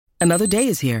Another day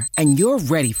is here, and you're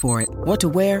ready for it. What to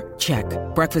wear? Check.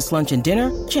 Breakfast, lunch, and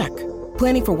dinner? Check.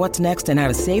 Planning for what's next and how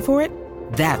to save for it?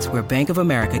 That's where Bank of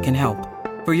America can help.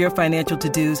 For your financial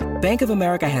to-dos, Bank of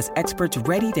America has experts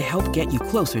ready to help get you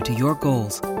closer to your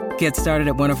goals. Get started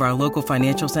at one of our local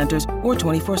financial centers or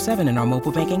 24/7 in our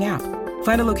mobile banking app.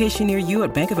 Find a location near you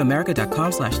at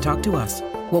bankofamerica.com/talktous.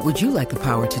 What would you like the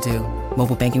power to do?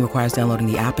 Mobile banking requires downloading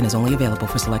the app and is only available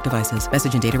for select devices.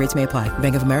 Message and data rates may apply.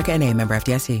 Bank of America N.A., member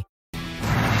FDIC.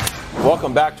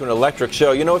 Welcome back to an electric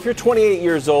show. You know, if you're 28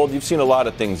 years old, you've seen a lot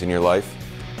of things in your life.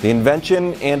 The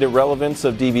invention and irrelevance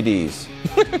of DVDs.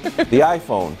 The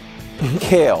iPhone.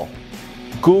 Kale.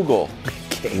 Google.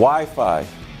 Wi-Fi.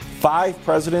 5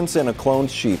 presidents and a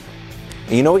cloned sheep.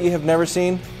 And you know what you have never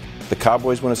seen? The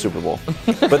Cowboys win a Super Bowl.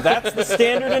 But that's the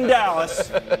standard in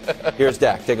Dallas. Here's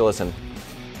Dak. Take a listen.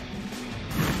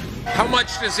 How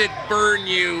much does it burn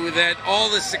you that all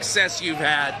the success you've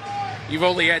had, you've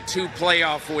only had 2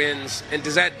 playoff wins, and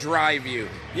does that drive you?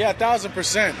 Yeah,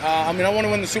 1,000%. I want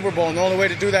to win the Super Bowl, and the only way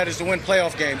to do that is to win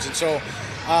playoff games. And so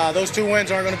those 2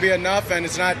 wins aren't going to be enough, and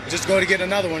it's not just going to get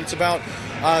another one. It's about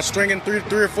stringing three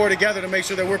or four together to make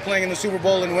sure that we're playing in the Super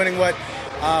Bowl and winning what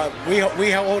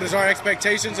we hold as our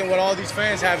expectations, and what all these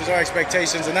fans have as our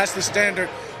expectations. And that's the standard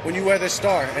when you wear this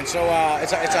star. And so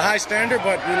it's a high standard,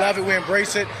 but we love it, we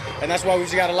embrace it, and that's why we've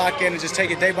just got to lock in and just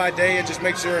take it day by day and just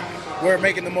make sure we're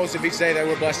making the most of each day that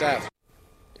we're blessed to have.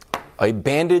 A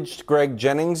bandaged Greg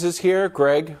Jennings is here.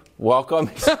 Greg, welcome.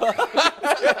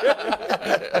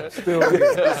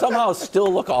 Somehow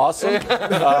still look awesome.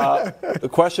 The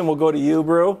question will go to you,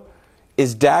 Brew.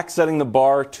 Is Dak setting the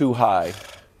bar too high?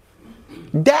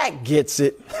 Dak gets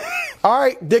it. All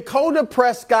right, Dakota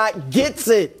Prescott gets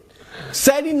it.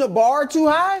 Setting the bar too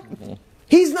high?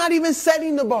 He's not even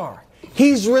setting the bar.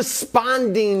 He's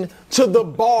responding to the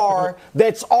bar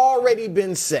that's already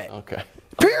been set. Okay.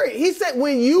 Period. He said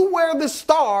when you wear the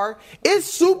star, it's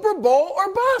Super Bowl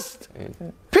or bust.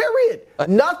 Period.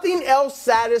 Nothing else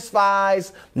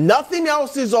satisfies. Nothing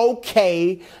else is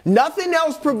okay. Nothing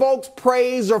else provokes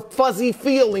praise or fuzzy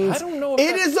feelings. I don't know if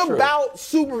it that's is true. about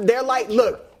Super. They're like,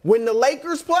 look, when the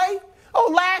Lakers play,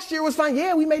 last year was fine.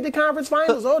 Yeah, we made the conference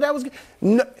finals. That was good.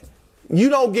 No, you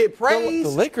don't get praise. The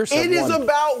Lakers have It is won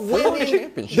about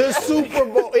winning the Super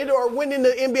Bowl or winning the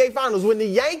NBA Finals. When the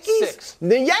Yankees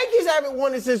haven't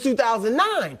won it since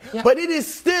 2009. Yeah. But it is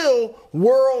still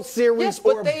World Series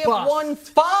or bust. But they have won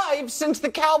 5 since the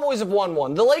Cowboys have won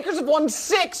 1. The Lakers have won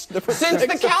 6 since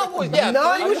the Cowboys. Yeah,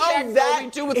 none of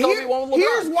that.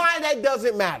 Here's why that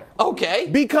doesn't matter. Okay.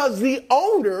 Because the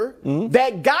owner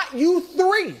that got you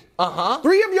 3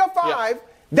 of your 5,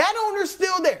 that owner's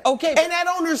still there. Okay. And that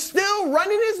owner's still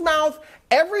running his mouth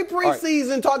every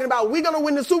preseason talking about we're going to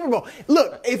win the Super Bowl.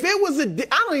 Look, if it was I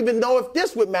don't even know if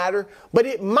this would matter, but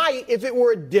it might if it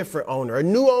were a different owner. A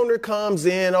new owner comes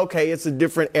in, okay, it's a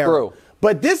different era. True.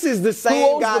 But this is the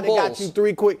same guy that got you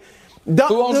 3 quick.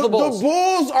 Who owns the Bulls? The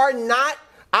Bulls are not,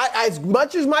 as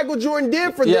much as Michael Jordan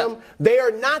did for them, they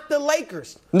are not the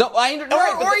Lakers. No, I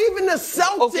understand. Or even the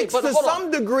Celtics to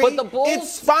some degree. But the Bulls,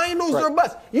 it's finals or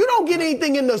bust. You don't get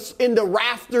anything in the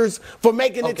rafters for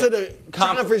making it to the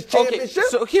conference championship.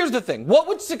 So here's the thing. What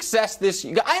would success this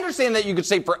year? I understand that you could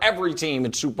say for every team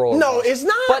it's Super Bowl. No, it's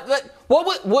not. But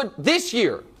what would this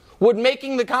year, would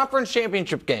making the conference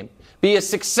championship game be a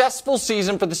successful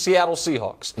season for the Seattle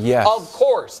Seahawks? Yes. Of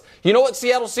course. You know what,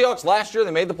 Seattle Seahawks last year,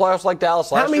 they made the playoffs like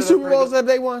Dallas last year. How many Super Bowls have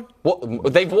they won? Well,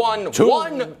 they've won 2.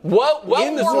 one. Well,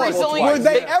 more recently. Were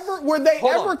they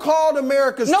ever called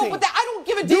America's team? No, but I don't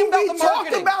give a damn about the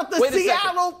marketing. We talk about the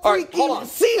Seattle freaking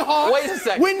Seahawks Wait a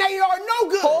second. when they are no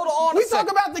good. Hold on We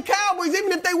talk about the Cowboys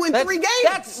even if they win 3 games.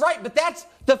 That's right, but that's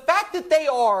the fact that they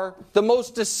are the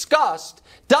most discussed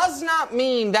does not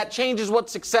mean that changes what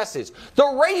success is. The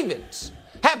Ravens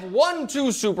have won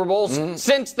 2 Super Bowls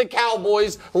since the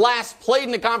Cowboys last played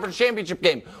in the conference championship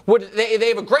game. They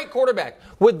have a great quarterback.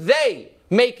 Would they,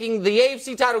 making the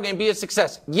AFC title game, be a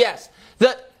success? Yes.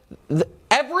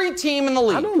 Every team in the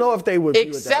league, I don't know if they would,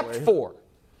 except for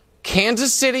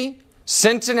Kansas City,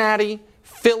 Cincinnati,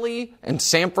 Philly, and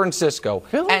San Francisco.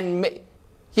 Philly?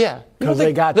 Because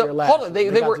they got there last. Hold on, they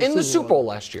were in the Super Bowl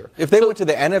last year. If they went to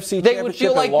the NFC they would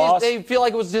feel championship like and lost, they feel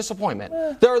like it was a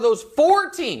disappointment. There are those 4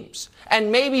 teams,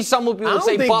 and maybe some would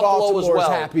say Buffalo as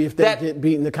well. Happy if they get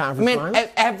beaten in the conference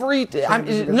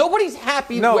finals. Nobody's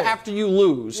happy after you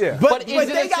lose. Yeah. But is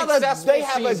it a successful they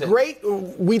have season?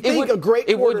 A great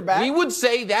quarterback. We would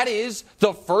say that is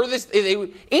the furthest.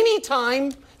 Any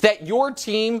time that your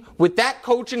team with that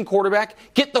coach and quarterback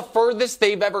get the furthest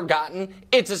they've ever gotten,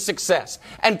 it's a success.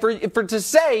 And for to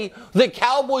say the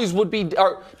Cowboys would be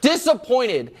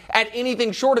disappointed at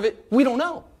anything short of it, we don't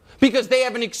know. because they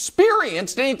haven't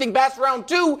experienced anything past round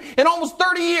 2 in almost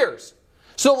 30 years.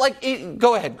 So,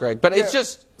 go ahead, Greg, but it's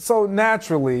just... So,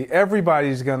 naturally,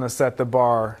 everybody's going to set the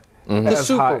bar as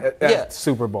high at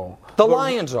Super Bowl. The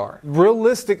Lions are. The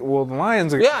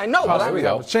Lions are. Yeah, I know. Possibly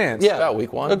have a chance. Yeah, about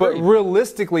week 1. But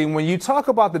realistically, when you talk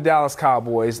about the Dallas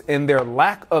Cowboys and their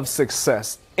lack of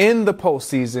success in the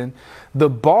postseason, the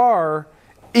bar,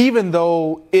 even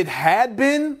though it had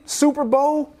been Super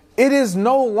Bowl, it is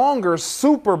no longer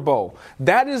Super Bowl.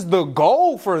 That is the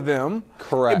goal for them.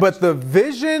 Correct. But the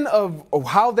vision of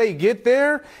how they get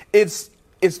there, it's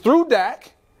through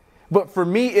Dak. But for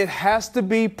me, it has to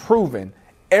be proven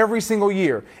every single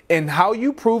year. And how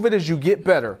you prove it is you get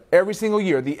better every single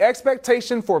year. The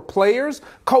expectation for players,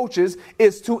 coaches,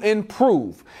 is to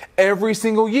improve every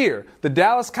single year. The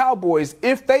Dallas Cowboys,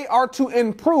 if they are to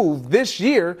improve this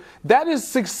year, that is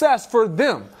success for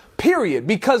them. Period.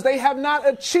 Because they have not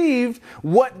achieved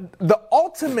what the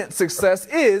ultimate success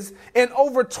is in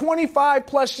over 25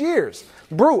 plus years.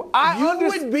 Brew, You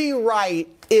would be right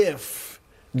if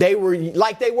they were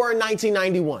like they were in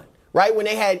 1991, right? When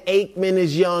they had Aikman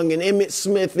is young and Emmitt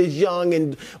Smith is young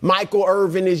and Michael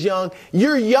Irvin is young.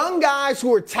 You're young guys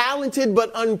who are talented but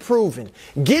unproven.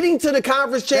 Getting to the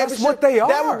conference championship, that's what they are.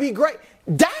 That would be great.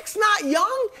 Dak's not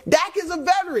young. Dak is a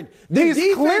veteran.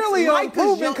 He's clearly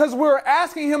unproven because we're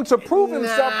asking him to prove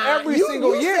himself every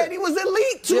single year. You said he was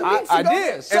elite 2 weeks ago. I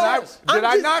did. So, did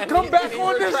I not come back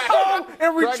on this song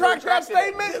and retract that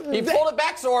statement? He pulled it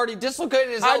back so hard he dislocated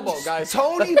his elbow, guys.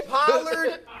 Tony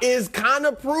Pollard is kind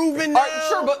of proven now.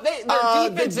 Sure, but their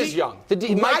defense is young.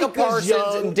 Micah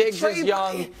Parsons and Diggs is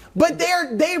young. But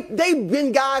they've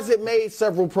been guys that made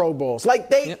several Pro Bowls.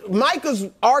 Micah's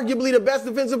arguably the best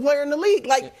defensive player in the league.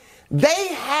 They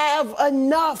have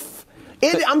enough.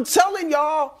 I'm telling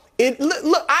y'all.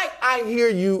 Look, I hear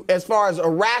you as far as a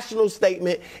rational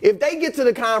statement. If they get to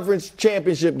the conference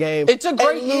championship game, it's a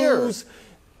great year.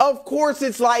 Of course,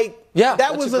 it's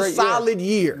that was a solid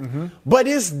year. Mm-hmm. But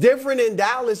it's different in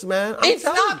Dallas, man. It's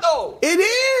not, though. It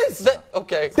is.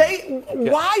 Okay.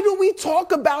 Why do we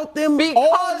talk about them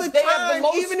all the time, they have the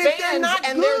most even fans, if they're not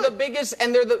and good? They're the biggest,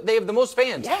 and they have the most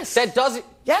fans. Yes. That doesn't.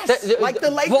 Yes. Like the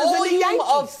Lakers and the Yankees. Volume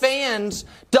of Yankees. fans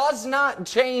does not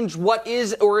change what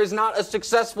is or is not a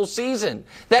successful season.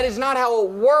 That is not how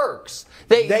it works.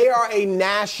 They are a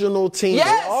national team.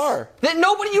 Yes. They are. That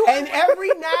nobody. And every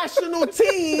national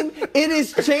team, it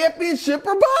is championship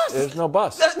or bust. There's no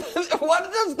bust.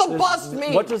 What does the bust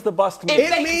mean? What does the bust mean?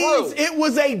 It means it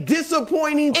was a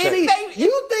disappointing season.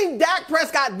 You think Dak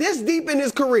Prescott this deep in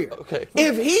his career? Okay.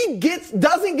 If he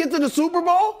doesn't get to the Super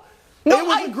Bowl, it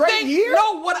was a great year.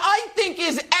 No, what I think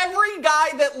is every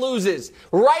guy that loses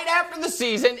right after the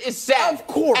season is sad. Of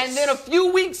course. And then a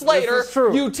few weeks later,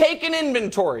 you take an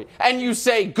inventory and you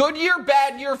say, good year,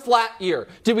 bad year, flat year.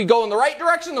 Did we go in the right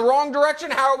direction, the wrong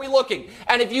direction? How are we looking?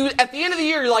 And if you, at the end of the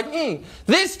year, you're like,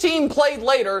 this team played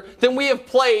later than we have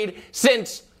played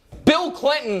since Bill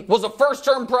Clinton was a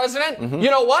first-term president. Mm-hmm. You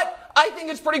know what? I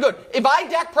think it's pretty good. If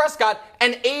Dak Prescott,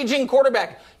 an aging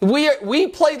quarterback, we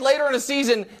played later in the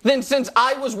season than since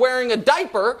I was wearing a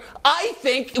diaper, I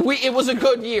think it was a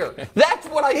good year. That's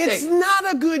what I think. It's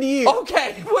not a good year.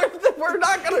 Okay, we're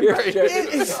not going to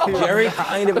agree. Jerry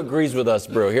kind of agrees with us,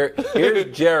 bro.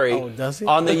 Here's Jerry does he?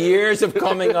 on the years of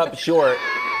coming up short.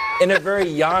 In a very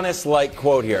Giannis-like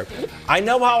quote here. I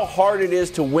know how hard it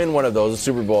is to win one of those, a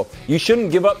Super Bowl. You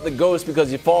shouldn't give up the ghost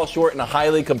because you fall short in a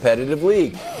highly competitive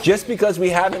league. Just because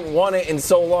we haven't won it in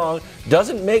so long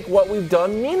doesn't make what we've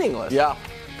done meaningless. Yeah.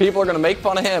 People are going to make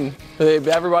fun of him.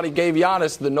 Everybody gave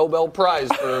Giannis the Nobel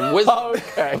Prize for wisdom.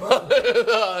 Okay.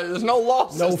 There's no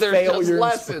losses. No There's failures. just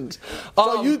lessons.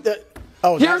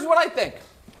 Here's what I think.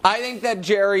 I think that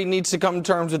Jerry needs to come to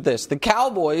terms with this. The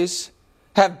Cowboys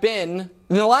have been,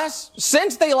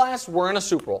 since they last were in a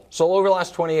Super Bowl, so over the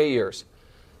last 28 years,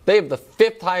 they have the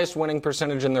 5th highest winning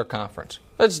percentage in their conference.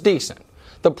 That's decent.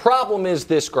 The problem is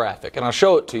this graphic, and I'll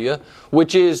show it to you,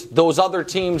 which is those other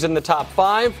teams in the top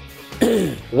 5,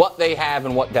 what they have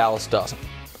and what Dallas doesn't.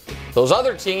 Those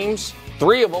other teams,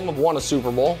 3 of them have won a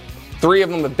Super Bowl. 3 of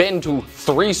them have been to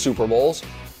 3 Super Bowls.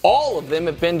 All of them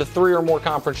have been to 3 or more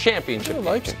conference championship games.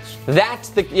 Vikings.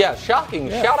 That's shocking.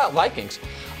 Yeah. Shout out Vikings.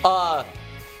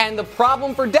 And the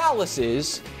problem for Dallas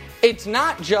is it's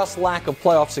not just lack of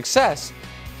playoff success.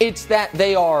 It's that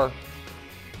they are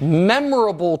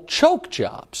memorable choke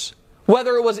jobs.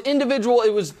 Whether it was individual,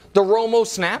 it was the Romo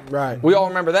snap. Right. We all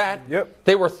remember that. Yep.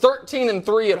 They were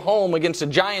 13-3 at home against a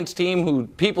Giants team who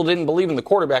people didn't believe in the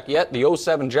quarterback yet, the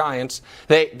 07 Giants.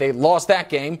 They lost that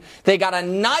game. They got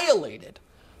annihilated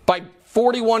by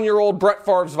 41-year-old Brett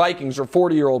Favre's Vikings or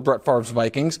 40-year-old Brett Favre's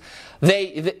Vikings.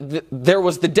 There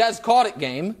was the Des Cauditt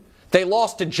game. They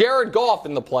lost to Jared Goff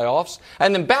in the playoffs,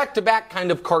 and then back-to-back kind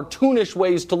of cartoonish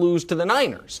ways to lose to the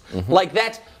Niners. Like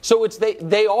that. So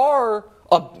they are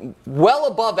a well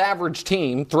above average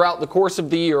team throughout the course of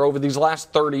the year over these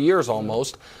last 30 years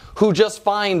almost, who just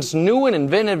finds new and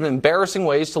inventive and embarrassing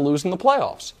ways to lose in the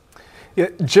playoffs. Yeah,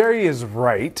 Jerry is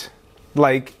right.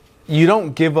 Like, you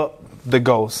don't give up the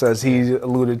ghost, as he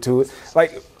alluded to it.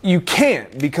 Like, you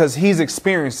can't, because he's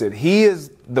experienced it. He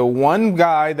is the one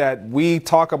guy that we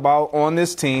talk about on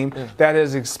this team that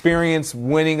has experienced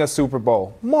winning a Super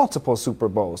Bowl, multiple Super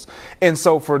Bowls. And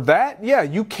so for that, yeah,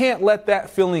 you can't let that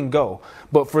feeling go.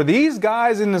 But for these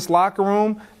guys in this locker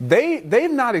room,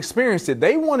 they've not experienced it.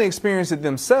 They want to experience it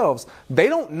themselves. They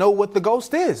don't know what the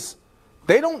ghost is.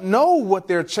 They don't know what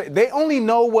they only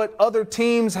know what other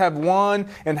teams have won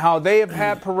and how they have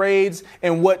had parades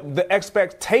and what the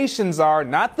expectations are,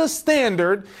 not the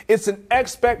standard. It's an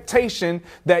expectation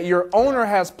that your owner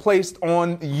has placed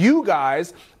on you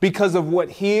guys because of what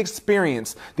he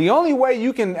experienced. The only way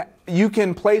you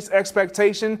can place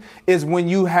expectation is when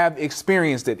you have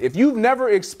experienced it. If you've never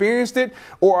experienced it,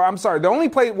 the only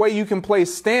way you can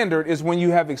place standard is when you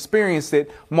have experienced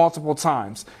it multiple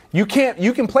times. You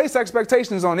can place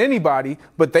expectations on anybody,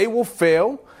 but they will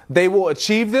fail, they will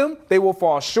achieve them, they will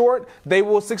fall short, they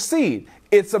will succeed.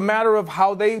 It's a matter of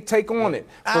how they take on it.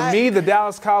 For me, the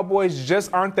Dallas Cowboys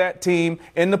just aren't that team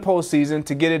in the postseason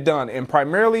to get it done, and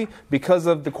primarily because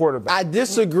of the quarterback. I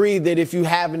disagree that if you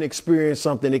haven't experienced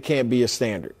something, it can't be a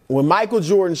standard. When Michael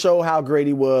Jordan showed how great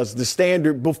he was, the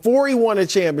standard before he won a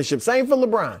championship, same for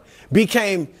LeBron,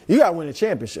 became you got to win a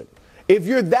championship. If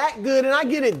you're that good, and I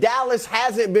get it, Dallas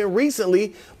hasn't been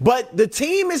recently, but the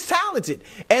team is talented.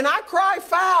 And I cry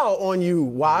foul on you,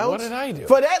 Wilds. What did I do?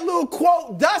 For that little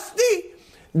quote, Dusty,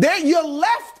 that you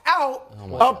left out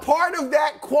a part of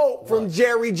that quote from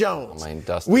Jerry Jones.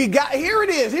 Dusty. Here it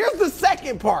is. Here's the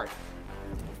second part.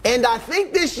 And I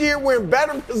think this year we're in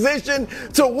better position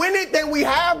to win it than we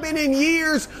have been in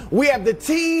years. We have the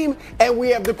team and we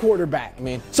have the quarterback.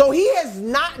 So he has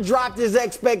not dropped his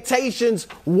expectations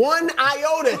one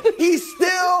iota. He's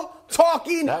still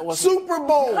talking Super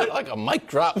Bowl. Like a mic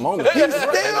drop moment. He's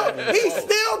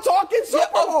still talking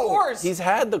Super Bowl. Of course. He's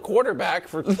had the quarterback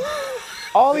for...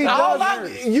 All he does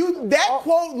that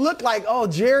quote looked like,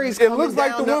 Jerry's coming down to earth. It looks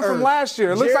like the one from last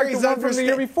year. It looks like the one from the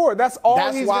year before. That's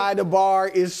why the bar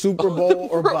is Super Bowl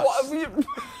or bust.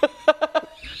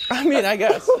 I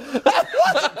guess.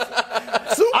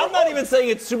 I'm not even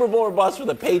saying it's Super Bowl or bust for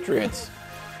the Patriots.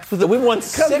 We won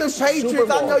 6 Because the Patriots, Super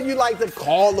Bowls. I know you like to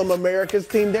call them America's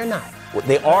team. They're not.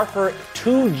 They are for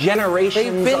 2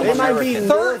 generations. They might be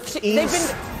they've been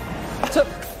to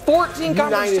 14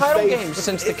 conference title games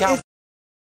since the Cowboys.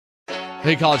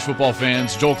 Hey, college football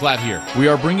fans, Joel Klatt here. We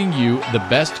are bringing you the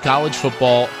best college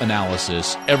football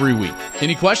analysis every week.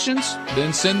 Any questions?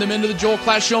 Then send them into the Joel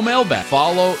Klatt Show mailbag.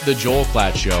 Follow the Joel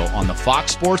Klatt Show on the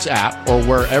Fox Sports app or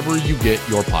wherever you get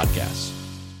your podcasts.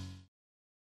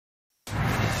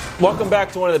 Welcome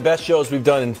back to one of the best shows we've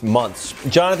done in months.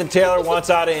 Jonathan Taylor wants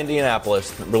out of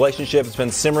Indianapolis. The relationship has been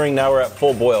simmering. Now we're at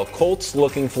full boil. Colts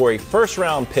looking for a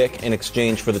first-round pick in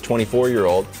exchange for the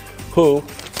 24-year-old who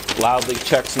loudly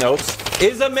checks notes.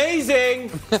 Is amazing.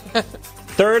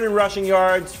 Third in rushing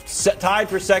yards, tied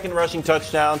for second rushing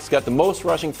touchdowns. He's got the most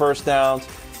rushing first downs.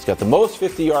 He's got the most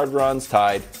 50-yard runs,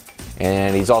 tied.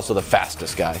 And he's also the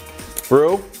fastest guy.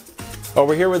 Brew,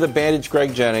 over here with the bandaged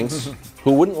Greg Jennings,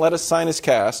 who wouldn't let us sign his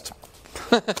cast.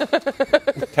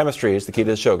 Chemistry is the key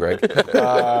to the show, Greg.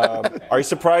 Are you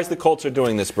surprised the Colts are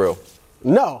doing this, Brew?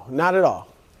 No, not at all.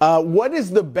 What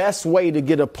is the best way to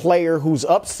get a player who's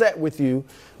upset with you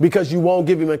because you won't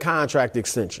give him a contract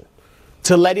extension?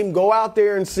 To let him go out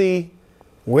there and see,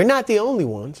 we're not the only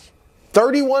ones.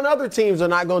 31 other teams are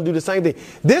not going to do the same thing.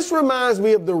 This reminds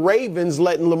me of the Ravens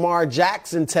letting Lamar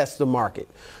Jackson test the market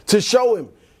to show him,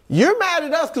 you're mad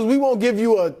at us because we won't give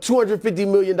you a $250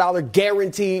 million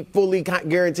fully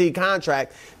guaranteed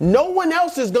contract. No one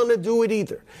else is going to do it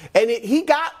either. And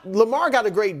Lamar got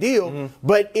a great deal,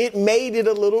 but it made it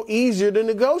a little easier to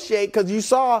negotiate because you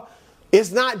saw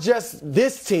it's not just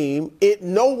this team.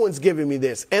 No one's giving me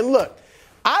this. And look,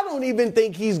 I don't even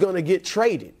think he's going to get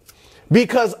traded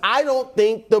because I don't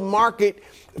think the market,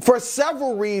 for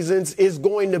several reasons, is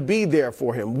going to be there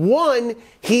for him. One,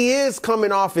 he is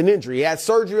coming off an injury. He had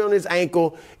surgery on his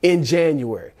ankle in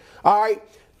January. All right.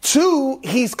 Two,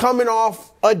 he's coming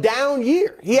off a down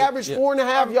year. He averaged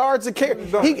 4.5 yards a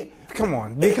carry. Come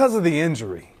on, because of the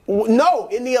injury. No,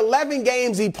 in the 11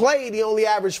 games he played, he only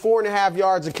averaged 4.5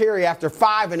 yards a carry after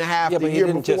 5.5 the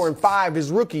year before and 5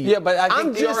 his rookie year. Yeah, but I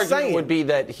think the argument would be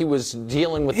that he was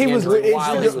dealing with the injury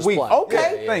while he was playing.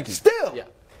 Okay, thank you. Still,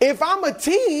 if I'm a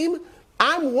team,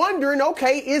 I'm wondering,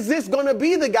 okay, is this going to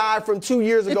be the guy from 2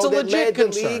 years ago that led the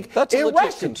league in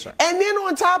rushing? And then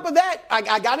on top of that,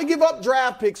 I got to give up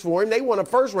draft picks for him. They want a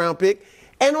first-round pick.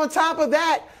 And on top of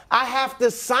that, I have to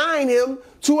sign him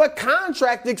to a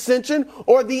contract extension,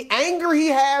 or the anger he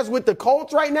has with the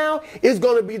Colts right now is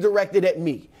going to be directed at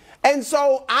me. And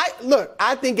so,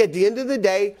 I think at the end of the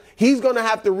day, he's going to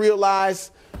have to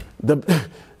realize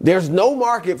there's no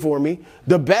market for me.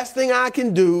 The best thing I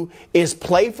can do is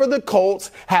play for the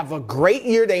Colts, have a great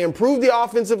year. They improve the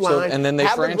offensive line. And then they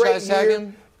franchise tag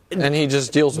him, and he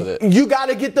just deals with it. You got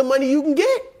to get the money you can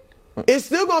get. It's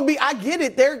still going to be, I get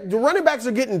it. The running backs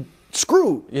are getting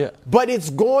screwed. Yeah. But it's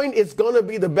going to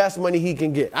be the best money he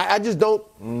can get. I just don't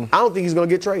I don't think he's going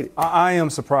to get traded. I am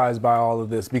surprised by all of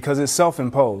this because it's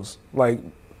self-imposed. Like,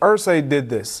 Irsay did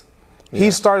this. Yeah.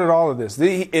 He started all of this.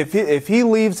 If he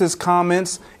leaves his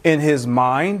comments in his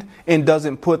mind and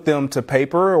doesn't put them to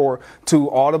paper or to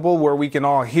Audible where we can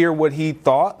all hear what he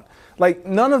thought, like,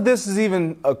 none of this is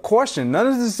even a question. None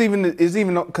of this is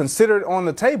even considered on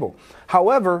the table.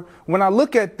 However, when I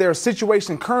look at their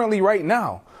situation currently right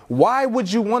now, why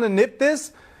would you want to nip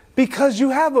this? Because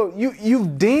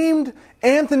you've deemed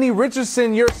Anthony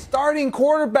Richardson your starting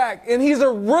quarterback, and he's a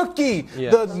rookie.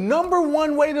 Yes. The number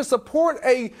one way to support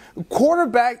a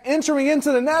quarterback entering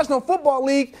into the National Football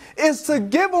League is to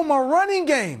give him a running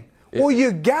game. Well,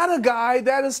 you got a guy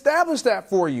that established that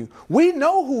for you. We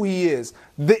know who he is.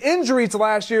 The injuries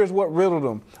last year is what riddled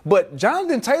him. But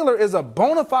Jonathan Taylor is a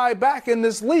bona fide back in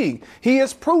this league. He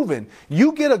is proven.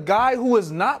 You get a guy who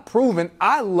is not proven.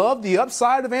 I love the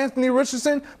upside of Anthony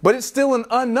Richardson, but it's still an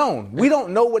unknown. We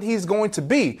don't know what he's going to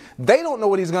be. They don't know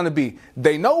what he's going to be.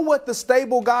 They know what the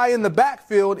stable guy in the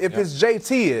backfield, if it's JT,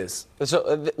 is.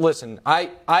 So, listen, I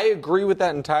agree with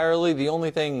that entirely. The only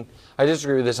thing I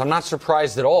disagree with is I'm not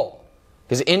surprised at all.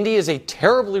 Because Indy is a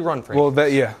terribly run franchise.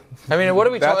 Well, I mean, what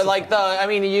are we talking like?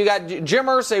 You got Jim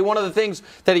Irsay. One of the things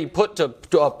that he put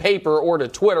to a paper or to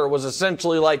Twitter was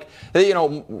essentially like,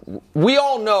 we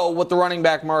all know what the running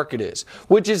back market is,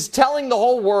 which is telling the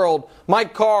whole world my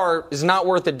car is not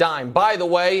worth a dime. By the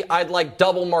way, I'd like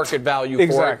double market value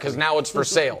for it because now it's for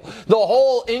sale. The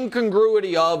whole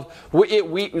incongruity of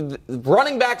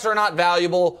running backs are not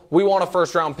valuable. We want a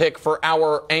first-round pick for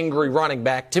our angry running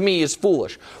back. To me, is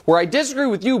foolish. Where I disagree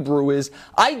with you, Brew, is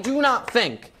I do not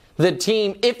think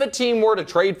if a team were to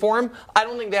trade for him, I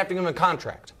don't think they have to give him a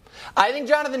contract. I think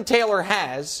Jonathan Taylor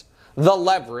has the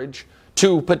leverage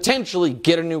to potentially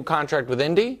get a new contract with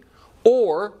Indy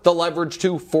or the leverage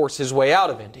to force his way out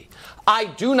of Indy. I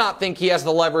do not think he has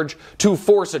the leverage to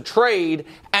force a trade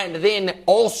and then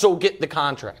also get the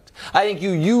contract. I think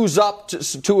you use up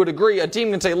to a degree. A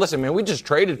team can say, listen, man, we just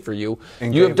traded for you.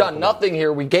 You have done nothing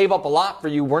here. We gave up a lot for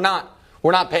you. We're not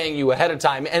paying you ahead of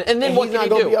time. And then what can he do? He's not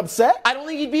going to be upset? I don't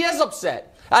think he'd be as upset.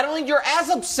 I don't think you're as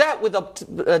upset with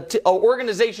an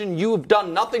organization you have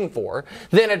done nothing for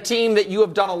than a team that you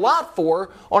have done a lot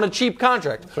for on a cheap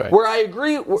contract. Right. Where I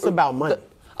agree. It's about money.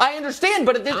 I understand,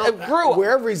 but Drew,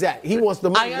 wherever he's at, he wants the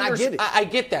money, and I get it. I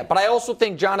get that, but I also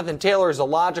think Jonathan Taylor is a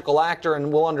logical actor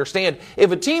and will understand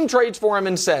if a team trades for him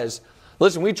and says,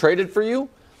 listen, we traded for you,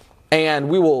 and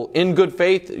we will, in good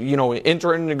faith,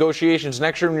 enter into negotiations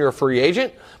next year when you're a free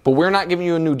agent, but we're not giving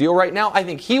you a new deal right now. I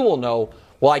think he will know,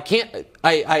 well, I can't,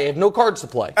 I have no cards to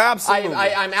play. Absolutely.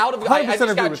 I'm out of, I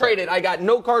just got traded. I got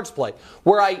no cards to play.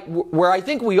 Where I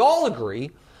think we all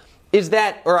agree is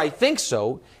that, or I think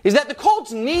so, is that the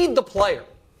Colts need the player.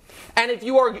 And if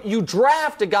you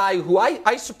draft a guy who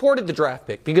I supported the draft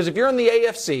pick, because if you're in the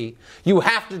AFC, you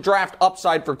have to draft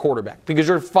upside for quarterback because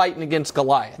you're fighting against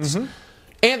Goliaths. Mm-hmm.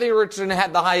 Anthony Richardson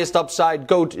had the highest upside,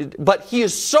 but he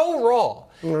is so raw.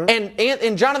 Mm-hmm.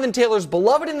 And Jonathan Taylor's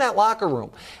beloved in that locker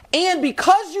room. And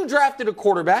because you drafted a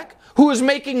quarterback who is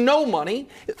making no money,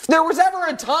 if there was ever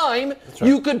a time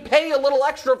you could pay a little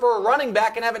extra for a running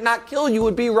back and have it not kill you,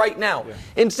 would be right now. Yeah.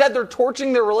 Instead, they're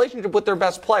torching their relationship with their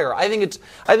best player. I think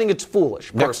it's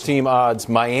foolish. Next team odds,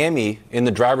 Miami in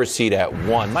the driver's seat at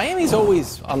 1. Miami's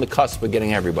always on the cusp of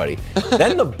getting everybody.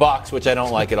 Then the Bucs, which I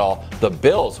don't like at all. The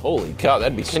Bills, holy cow,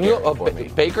 that'd be scary for me.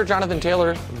 Baker, Jonathan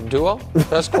Taylor duo?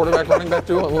 Best quarterback running back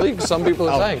duo in the league, some people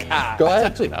are saying. Go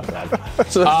ahead. It's actually not bad.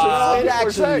 It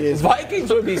actually is. Vikings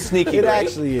would be sneaky. It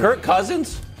actually is. Kirk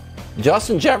Cousins,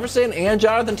 Justin Jefferson, and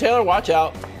Jonathan Taylor, watch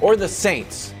out. Or the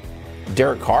Saints.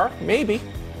 Derek Carr, maybe.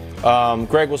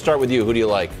 Greg, we'll start with you. Who do you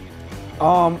like?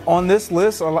 On this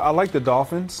list, I like the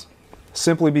Dolphins.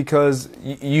 simply because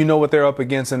you know what they're up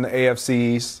against in the AFC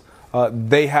East.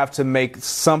 They have to make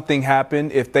something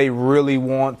happen if they really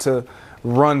want to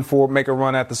make a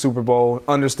run at the Super Bowl,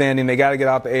 understanding they got to get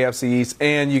out the AFC East,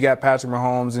 and you got Patrick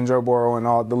Mahomes and Joe Burrow and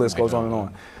all the list goes on and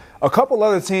on. A couple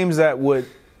other teams that would,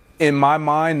 in my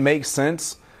mind, make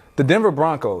sense, the Denver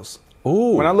Broncos.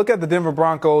 Ooh. When I look at the Denver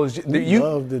Broncos,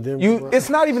 love the Denver Broncos. It's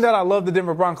not even that I love the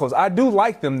Denver Broncos. I do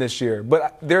like them this year,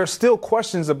 but there are still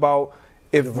questions about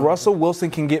if Russell Wilson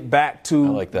can get back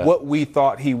to what we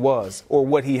thought he was or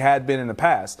what he had been in the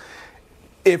past.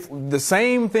 If the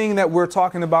same thing that we're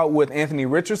talking about with Anthony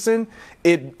Richardson,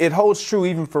 it holds true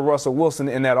even for Russell Wilson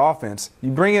in that offense. You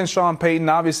bring in Sean Payton,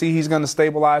 obviously he's going to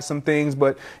stabilize some things,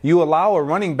 but you allow a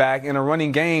running back in a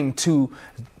running game to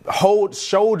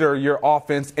shoulder your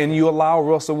offense, and you allow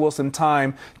Russell Wilson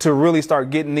time to really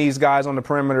start getting these guys on the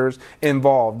perimeters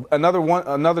involved.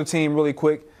 Another team really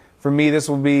quick, for me this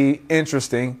will be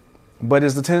interesting, but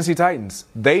is the Tennessee Titans.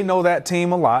 They know that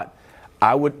team a lot.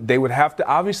 They would have to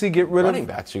obviously get rid of running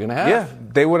backs you're going to have. Yeah,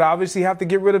 they would obviously have to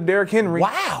get rid of Derrick Henry.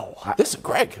 Wow. This is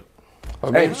Greg.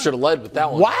 Or maybe should have led with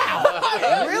that one.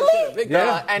 Wow. Really?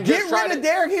 Yeah. And Get rid of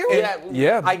Derrick Henry?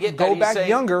 Yeah. I get Go that. back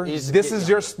younger. This is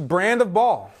your brand of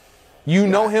ball. You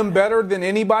know him better than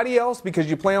anybody else because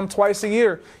you play him twice a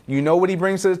year. You know what he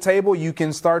brings to the table. You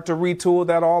can start to retool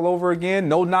that all over again.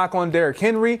 No knock on Derrick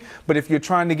Henry, but if you're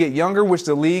trying to get younger, which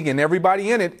the league and everybody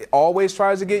in it always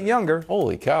tries to get younger.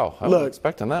 Holy cow. I wasn't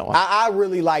expecting that one. I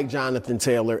really like Jonathan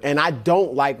Taylor, and I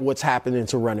don't like what's happening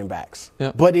to running backs.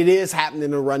 Yeah. But it is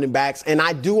happening to running backs, and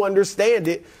I do understand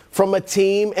it from a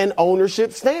team and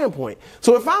ownership standpoint.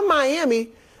 So if I'm Miami,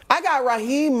 I got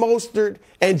Raheem Mostert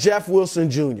and Jeff Wilson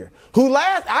Jr.,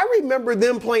 I remember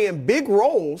them playing big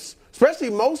roles, especially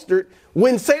Mostert,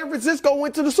 when San Francisco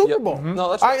went to the Super Bowl. Mm-hmm. No,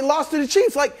 that's right. Lost to the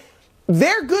Chiefs.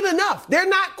 They're good enough. They're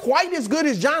not quite as good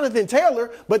as Jonathan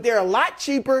Taylor, but they're a lot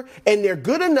cheaper, and they're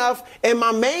good enough. And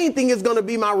my main thing is going to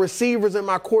be my receivers and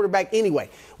my quarterback anyway.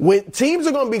 When teams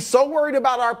are going to be so worried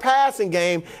about our passing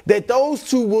game that those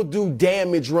two will do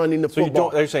damage running the football.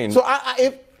 They're saying. So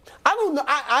I don't know.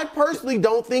 I personally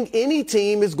don't think any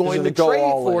team is going to trade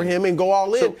for him and go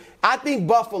all in. So, I think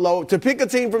Buffalo, to pick a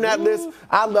team from that list,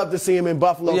 I'd love to see him in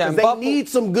Buffalo because they need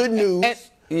some good news.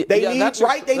 They need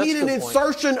an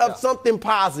insertion of something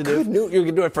positive. Good news. You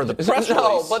can do it for the press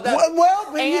release. But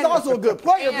he's also a good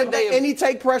player, and he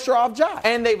take pressure off Josh.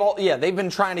 And they've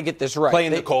been trying to get this right.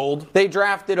 Playing the cold. They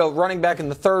drafted a running back in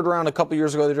the third round a couple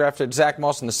years ago. They drafted Zach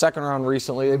Moss in the second round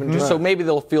recently. They've been so maybe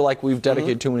they'll feel like we've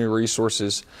dedicated too many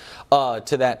resources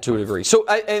to that to a degree. So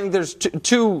I think there's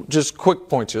two just quick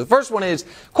points here. The first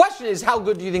question is how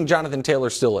good do you think Jonathan Taylor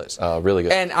still is? Really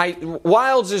good. And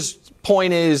Wilds'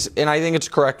 point is, and I think it's a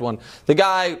correct one, the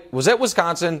guy was at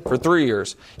Wisconsin for 3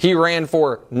 years. He ran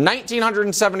for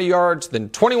 1,970 yards, then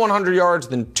 2,100 yards,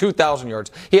 then 2,000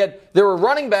 yards. There were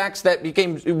running backs that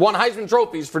won Heisman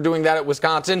trophies for doing that at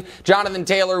Wisconsin. Jonathan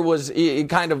Taylor was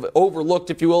kind of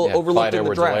overlooked, if you will, overlooked in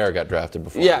the draft. Clyde Edwards-Helaire got drafted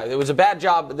before. Yeah, it was a bad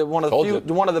job. One of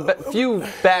the few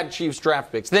bad Chiefs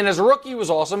draft picks. Then as a rookie, he was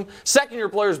awesome. Second-year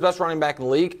player's best running back in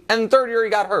the league. And third year,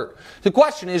 he got hurt. The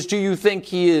question is, do you think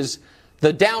he is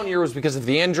the down year was because of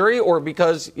the injury or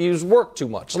because he's worked too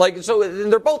much? So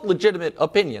they're both legitimate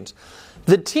opinions.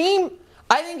 The team,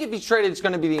 I think if he's traded, it's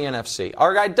going to be the NFC.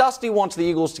 Our guy Dusty wants the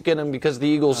Eagles to get him because the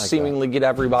Eagles seemingly get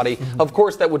everybody. Of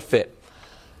course, that would fit.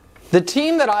 The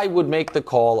team that I would make the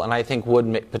call and I think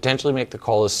would potentially make the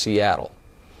call is Seattle.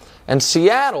 And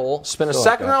Seattle spent a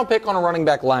second-round pick on a running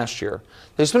back last year.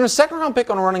 They spent a second-round pick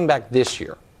on a running back this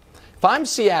year. If I'm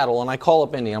Seattle and I call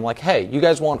up Indy, I'm like, hey, you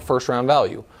guys want first-round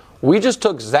value. We just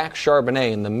took Zach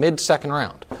Charbonnet in the mid-second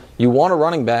round. You want a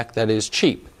running back that is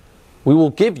cheap. We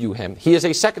will give you him. He is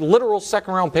a literal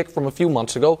second-round pick from a few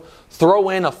months ago. Throw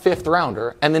in a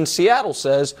fifth-rounder. And then Seattle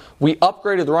says, we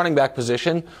upgraded the running back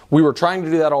position. We were trying to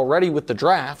do that already with the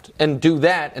draft and do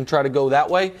that and try to go that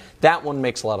way. That one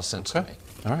makes a lot of sense to me.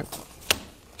 All right.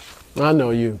 I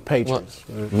know you, Patriots.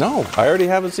 No, I already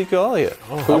have Ezekiel Elliott.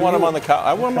 I want him on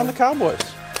the Cowboys.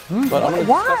 But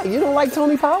why? You don't like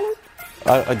Tony Pollard?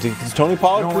 Does Tony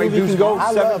Pollard prove he can go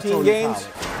 17 games?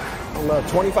 I love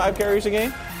 25 carries a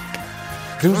game?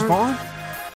 Deuce Vaughn?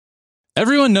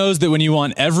 Everyone knows that when you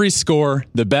want every score,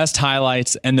 the best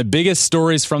highlights, and the biggest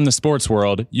stories from the sports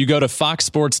world, you go to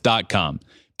foxsports.com.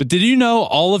 But did you know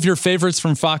all of your favorites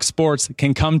from Fox Sports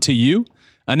can come to you?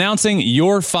 Announcing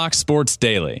your Fox Sports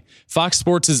Daily. Fox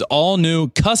Sports' all-new,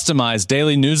 customized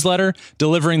daily newsletter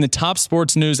delivering the top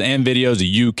sports news and videos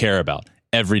you care about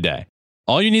every day.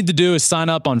 All you need to do is sign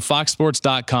up on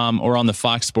foxsports.com or on the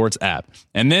Fox Sports app.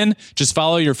 And then just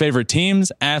follow your favorite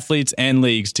teams, athletes, and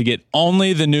leagues to get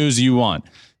only the news you want.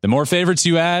 The more favorites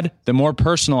you add, the more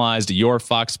personalized your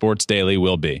Fox Sports Daily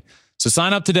will be. So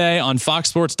sign up today on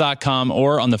foxsports.com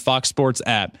or on the Fox Sports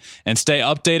app and stay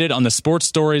updated on the sports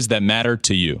stories that matter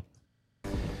to you.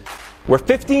 We're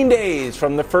 15 days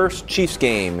from the first Chiefs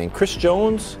game, and Chris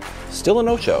Jones still a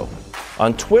no-show.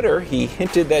 On Twitter, he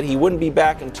hinted that he wouldn't be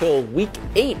back until week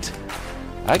 8.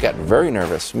 I got very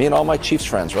nervous. Me and all my Chiefs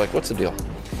friends were like, what's the deal?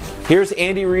 Here's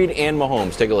Andy Reid and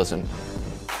Mahomes. Take a listen.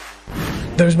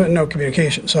 There's been no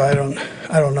communication, so I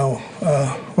don't know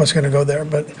what's going to go there.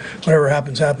 But whatever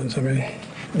happens, happens. I mean,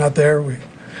 not there.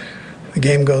 The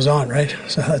game goes on, right?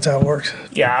 So that's how it works.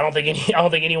 Yeah, I don't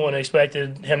think anyone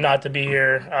expected him not to be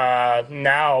here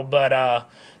now, but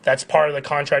that's part of the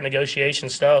contract negotiation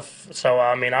stuff. So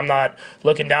I mean, I'm not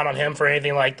looking down on him for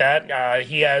anything like that.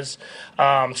 He has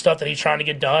stuff that he's trying to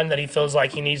get done that he feels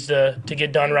like he needs to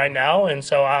get done right now, and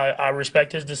so I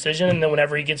respect his decision. And then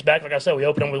whenever he gets back, like I said, we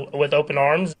open him with open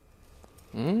arms.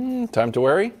 Time to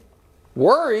worry?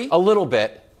 Worry? A little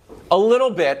bit. A little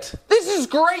bit. This is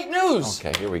great news.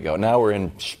 Okay, here we go. Now we're in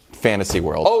fantasy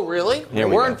world. Oh, really?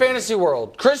 We're in fantasy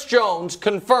world. Chris Jones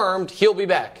confirmed he'll be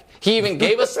back. He even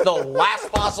gave us the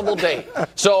last possible date.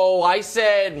 So I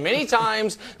said many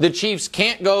times the Chiefs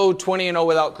can't go 20-0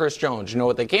 without Chris Jones. You know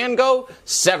what they can go?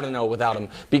 7-0 without him.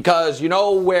 Because you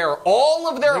know where all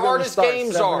of their hardest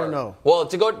games are. 7-0. Well,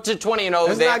 to go to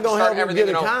 20-0, they have to start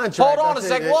everything. Hold on a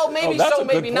second. Well, maybe so,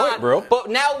 maybe not. Bro. But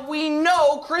now we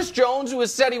know Chris Jones, who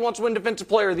has said he wants to win Defensive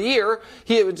Player of the Year,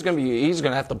 he's going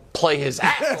to have to play his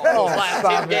ass off those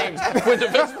last 10 games with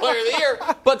Defensive Player of the Year.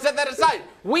 But set that aside.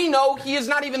 We know he is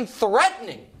not even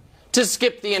threatening to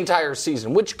skip the entire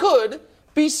season, which could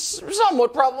be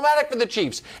somewhat problematic for the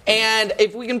Chiefs. And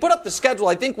if we can put up the schedule,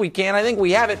 I think we can. I think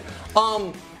we have it.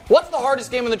 What's the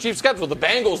hardest game in the Chiefs' schedule? The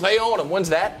Bengals, they own them. When's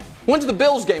that? When's the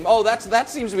Bills game? Oh, that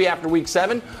seems to be after week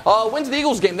 7. When's the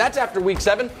Eagles game? That's after week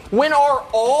 7. When are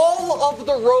all of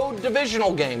the road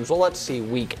divisional games? Well, let's see.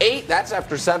 Week 8, that's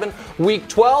after 7. Week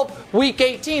 12, week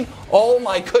 18. Oh,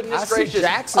 my goodness gracious.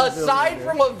 Aside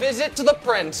from a visit to the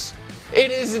Prince, it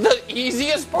is the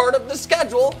easiest part of the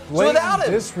schedule without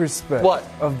him. Disrespect what?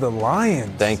 Of the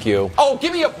Lions. Thank you. Oh,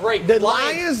 give me a break. The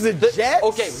Lions, the Jets?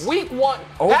 Okay, week 1.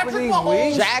 Patrick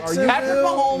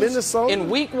Mahomes, Minnesota. In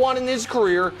week 1 in his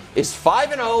career is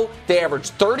 5-0. They average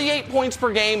 38 points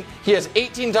per game. He has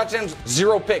 18 touchdowns,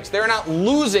 0 picks. They're not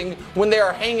losing when they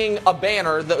are hanging a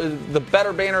banner. The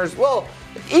better banners, well,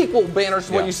 equal banners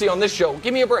to what you see on this show.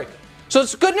 Give me a break. So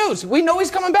it's good news. We know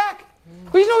he's coming back.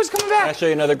 We know he's coming back. Can I show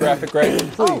you another graphic, Greg?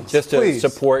 Please. Just to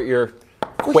support your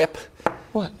quip.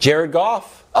 What? Jared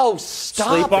Goff. Oh,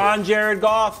 stop. Sleep on Jared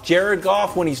Goff. Jared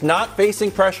Goff when he's not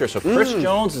facing pressure. So Chris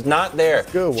Jones is not there.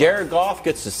 Jared Goff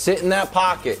gets to sit in that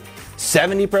pocket.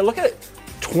 70 per. Look at it.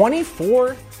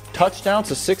 24 touchdowns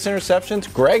to 6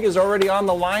 interceptions. Greg is already on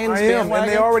the Lions bandwagon.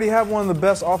 And they already have one of the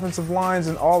best offensive lines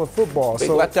in all of football. Big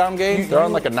letdown game. They're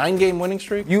on like a 9-game winning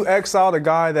streak. You exiled a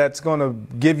guy that's going to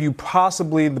give you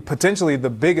potentially the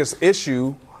biggest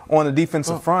issue on the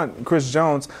defensive front, Chris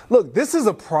Jones. Look, this is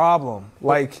a problem.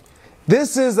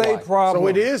 This is a problem. So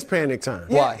it is panic time.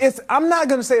 Yeah, I'm not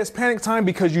going to say it's panic time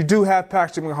because you do have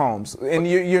Patrick Mahomes, and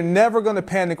you're never going to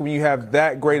panic when you have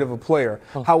that great of a player.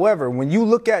 However, when you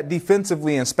look at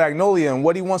defensively and Spagnuolo and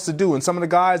what he wants to do, and some of the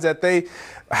guys that they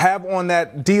have on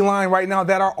that D-line right now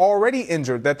that are already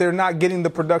injured, that they're not getting the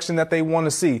production that they want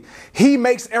to see, he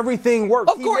makes everything work.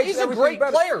 Of course, he's a great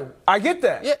player. I get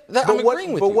that. Yeah, I'm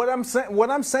agreeing with you. But what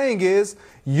I'm saying is,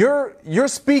 you're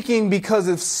speaking because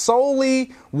of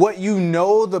solely what you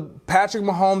know the Patrick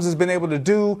Mahomes has been able to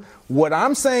do. What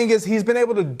I'm saying is he's been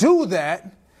able to do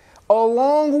that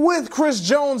along with Chris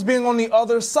Jones being on the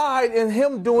other side and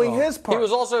him doing his part. He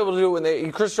was also able to do it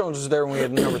when Chris Jones was there when we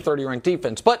had number 30 ranked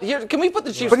defense. But here, can we put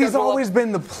the Chiefs? But he's always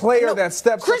been the player that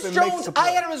steps Chris up and Jones, makes the play.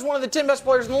 I had him as one of the 10 best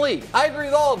players in the league. I agree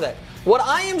with all of that. What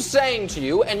I am saying to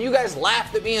you, and you guys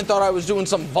laughed at me and thought I was doing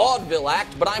some vaudeville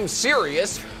act, but I'm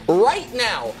serious. Right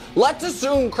now, let's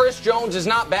assume Chris Jones is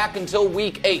not back until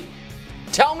week 8.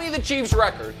 Tell me the Chiefs'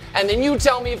 record, and then you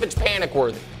tell me if it's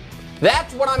panic-worthy.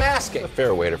 That's what I'm asking. That's a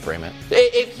fair way to frame it.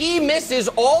 If he misses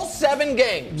all 7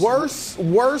 games.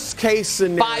 Worst case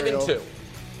scenario. 5-2.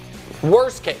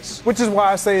 Worst case. Which is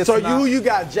why I say it's so you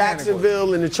got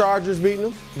Jacksonville and the Chargers beating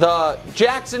them? The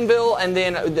Jacksonville, and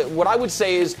then what I would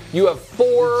say is you have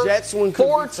 4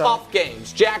 tough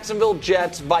games. Jacksonville,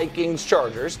 Jets, Vikings,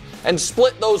 Chargers, and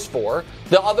split those 4.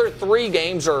 The other 3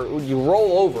 games are you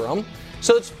roll over them.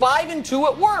 So it's 5-2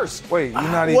 at worst. Wait, you're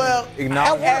not even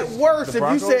acknowledging at worst, if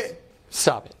you said...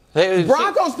 Stop it.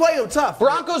 Broncos play them tough.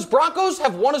 Broncos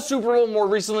have won a Super Bowl more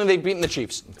recently than they've beaten the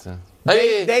Chiefs.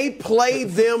 They play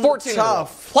them 14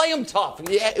 tough. Play them tough.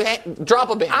 Yeah, drop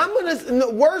a band. I'm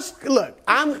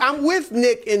with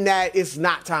Nick in that it's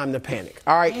not time to panic.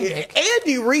 All right,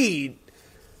 Andy Reid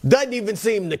doesn't even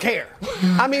seem to care.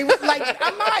 I mean,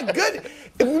 I'm not good.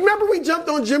 Remember we jumped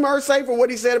on Jim Irsay for what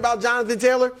he said about Jonathan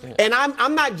Taylor, and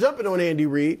I'm not jumping on Andy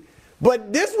Reid.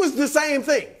 But this was the same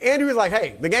thing. Andy was like,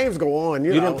 "Hey, the games go on.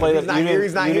 You know, didn't play he's that. Not here.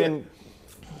 He's not here." Didn't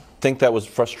think that was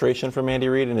frustration from Andy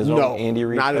Reid and his own Andy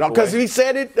Reid? Not at all. Because he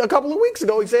said it a couple of weeks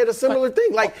ago. He said a similar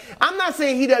thing. Like, I'm not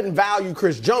saying he doesn't value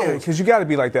Chris Jones. Because you got to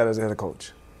be like that as a head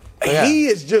coach. He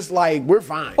is just like, we're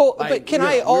fine. Oh, like, but can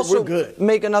I also good.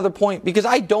 make another point? Because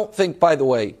I don't think, by the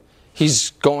way,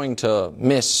 he's going to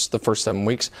miss the first 7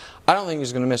 weeks. I don't think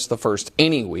he's going to miss the first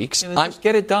any weeks. Just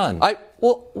get it done. But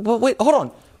wait, hold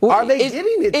on. Are they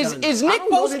getting it done? Is Nick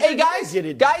Bosa? Hey, guys,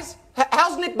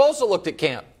 how's Nick Bosa looked at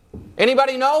camp?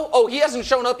 Anybody know? Oh, he hasn't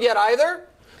shown up yet either.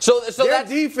 So their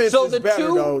defense is better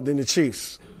though than the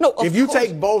Chiefs. No, if you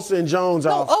take Bosa and Jones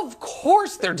off, of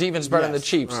course their defense is better than the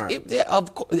Chiefs. Right.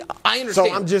 Of course, I understand.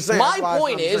 So I'm just saying. My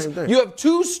point is, you have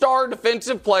 2 star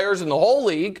defensive players in the whole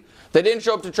league that didn't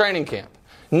show up to training camp.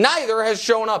 Neither has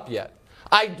shown up yet.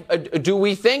 Do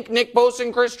we think Nick Bosa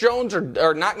and Chris Jones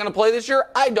are not going to play this year?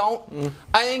 I don't.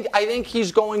 I think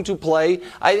he's going to play.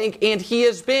 And he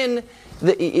has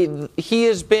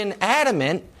been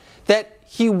adamant that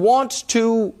he wants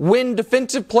to win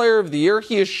Defensive Player of the Year.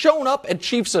 He has shown up at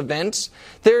Chiefs events.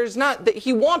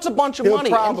 He wants a bunch of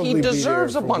money, and he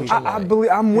deserves a bunch of money.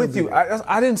 I'm with you.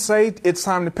 I didn't say it's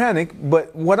time to panic,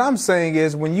 but what I'm saying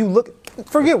is when you look.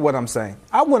 Forget what I'm saying.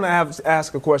 I want to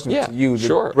ask a question to you,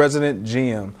 the resident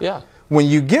GM. Yeah. When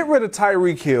you get rid of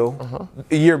Tyreek Hill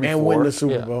a year before and win the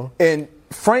Super Bowl, and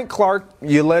Frank Clark,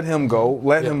 you let him go,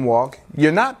 let him walk.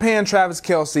 You're not paying Travis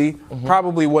Kelce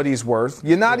probably what he's worth.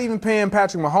 You're not even paying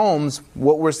Patrick Mahomes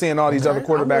what we're seeing all these other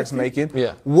quarterbacks making.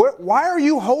 Yeah. Why are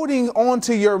you holding on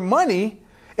to your money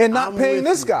and not paying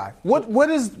this guy?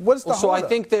 What's the So I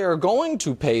think they are going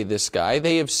to pay this guy.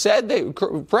 They have said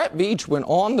Brett Veach went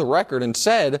on the record and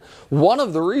said one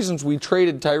of the reasons we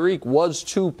traded Tyreek was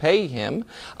to pay him.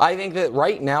 I think that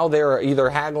right now they're either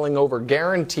haggling over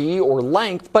guarantee or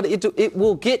length, but it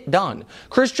will get done.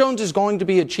 Chris Jones is going to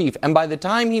be a Chief, and by the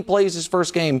time he plays his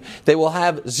first game, they will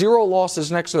have 0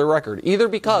 losses next to their record, either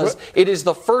because it is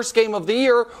the first game of the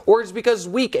year or it's because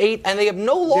week 8 and they have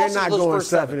no losses. They're not going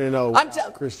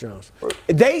 7-0. Chris Jones.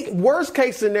 Worst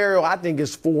case scenario, I think,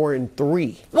 is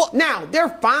 4-3. Well, now they're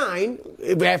fine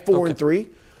at 4-3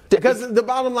 because the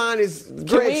bottom line is,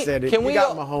 Greg said it. You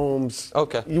got Mahomes.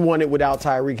 Okay. You won it without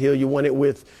Tyreek Hill. You won it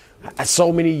with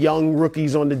so many young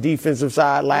rookies on the defensive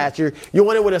side last year. You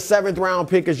won it with a 7th round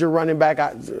pick as your running back.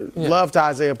 I love to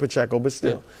Isaiah Pacheco, but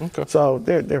still. Yeah. Okay. So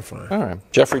they're fine. All right.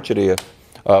 Jeffrey Chadilla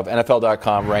of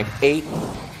NFL.com ranked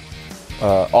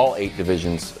all 8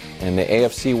 divisions. And the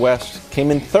AFC West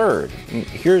came in 3rd. And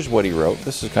here's what he wrote.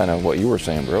 This is kind of what you were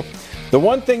saying, bro. The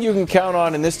one thing you can count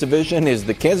on in this division is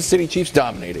the Kansas City Chiefs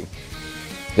dominating.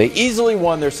 They easily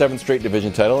won their 7th straight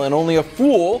division title, and only a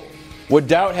fool would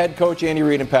doubt head coach Andy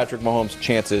Reid and Patrick Mahomes'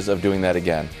 chances of doing that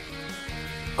again.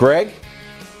 Greg?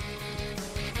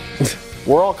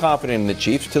 We're all confident in the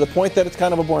Chiefs to the point that it's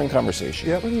kind of a boring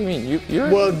conversation. What do you mean?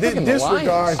 You're picking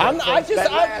disregard.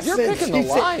 You're picking the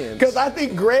Lions. Because I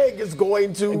think Greg is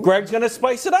going to. Greg's going to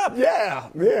spice it up.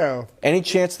 Yeah. Any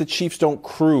chance the Chiefs don't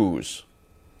cruise?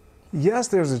 Yes,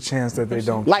 there's a chance that they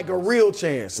don't. Like a real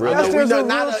chance.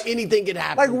 Anything can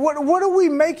happen. Like what are we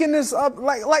making this up?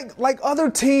 Like other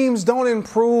teams don't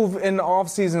improve in the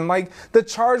offseason. Like the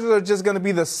Chargers are just going to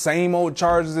be the same old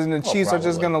Chargers, and the Chiefs are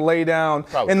just going to lay down,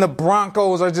 and the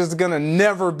Broncos are just going to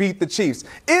never beat the Chiefs.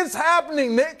 It's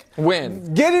happening, Nick.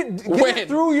 When? Get it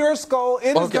through your skull.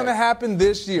 It is going to happen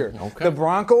this year. Okay. The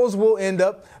Broncos will end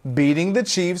up beating the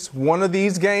Chiefs one of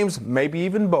these games, maybe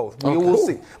even both. We will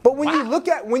see. But when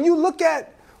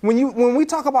we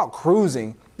talk about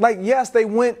cruising, like yes, they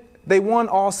won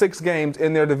all 6 games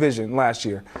in their division last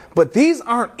year. But these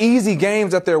aren't easy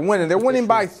games that they're winning. They're winning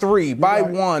by 3, by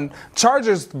 1.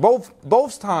 Chargers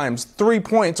both times 3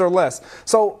 points or less.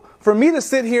 So for me to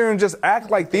sit here and just act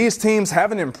like these teams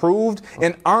haven't improved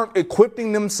and aren't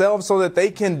equipping themselves so that they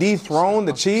can dethrone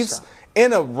the Chiefs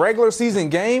in a regular season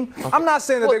game, I'm not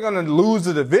saying that they're going to lose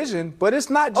the division, but it's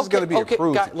not just going to be a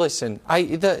cruise. Listen,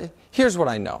 here's what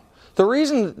I know. The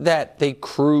reason that they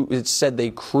said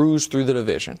they cruise through the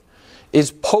division is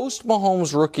post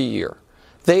Mahomes' rookie year.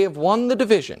 They have won the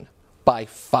division by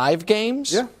 5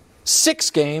 games,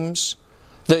 6 games.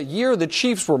 The year the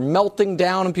Chiefs were melting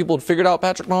down and people had figured out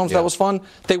Patrick Mahomes, that was fun.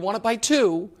 They won it by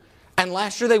 2. and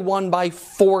last year they won by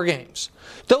 4 games.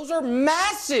 Those are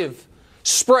massive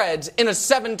spreads in a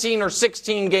 17 or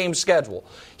 16 game schedule.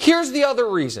 Here's the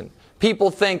other reason people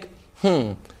think,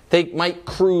 they might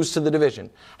cruise to the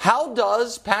division. How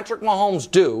does Patrick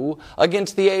Mahomes do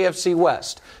against the AFC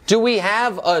West? Do we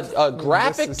have a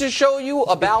graphic to show you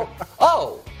about,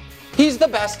 he's the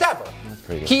best ever.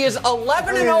 He is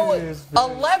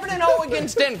 11-0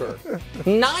 against Denver,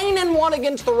 9-1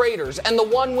 against the Raiders, and the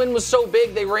one win was so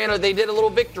big they did a little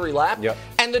victory lap. Yep.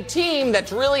 And the team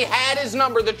that's really had his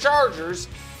number, the Chargers,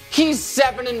 he's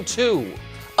 7-2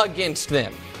 against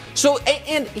them. So,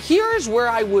 and here's where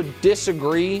I would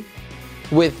disagree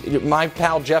with my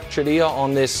pal Jeff Chadia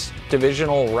on this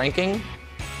divisional ranking.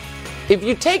 If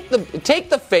you take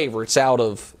the favorites out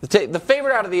of the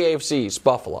favorite out of the AFC is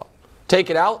Buffalo, take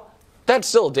it out. That's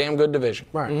still a damn good division.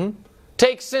 Right. Mm-hmm.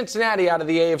 Take Cincinnati out of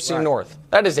the AFC North.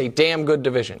 That is a damn good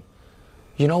division.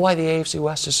 You know why the AFC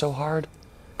West is so hard?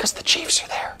 Because the Chiefs are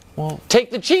there. Well,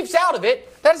 take the Chiefs out of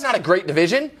it. That is not a great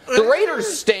division. The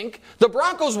Raiders stink. The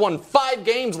Broncos won 5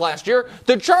 games last year.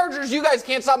 The Chargers, you guys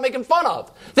can't stop making fun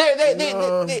of.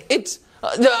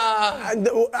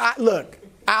 Look,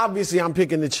 obviously I'm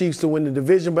picking the Chiefs to win the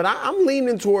division, but I'm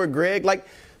leaning toward Greg. Like,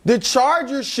 the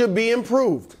Chargers should be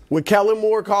improved with Kellen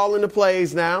Moore calling the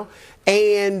plays now.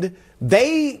 And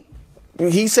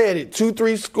he said it, 2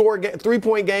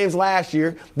 3-point games last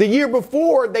year. The year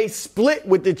before, they split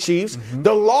with the Chiefs. Mm-hmm.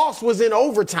 The loss was in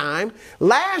overtime.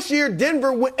 Last year,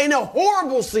 Denver went in a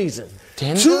horrible season.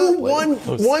 2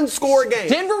 one-score games.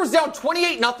 Denver was down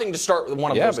 28-0 to start with one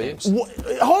of those games.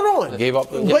 Hold on. Gave up.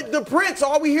 But the Prince,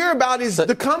 all we hear about is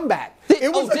the comeback.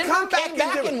 It was a comeback came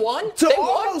back and won? To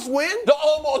almost win. To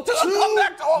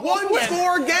comeback to almost win.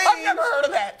 One-score games. I've never heard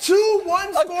of that. 2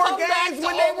 one-score games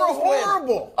when they were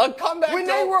horrible. A comeback when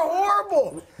they were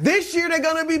horrible. This year they're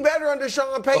going to be better under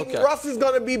Sean Payton. Okay. Russ is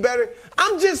going to be better.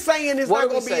 I'm just saying it's not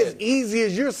going to be as easy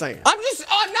as you're saying. I'm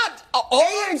not.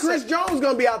 And Chris Jones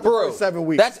going to be out the first 7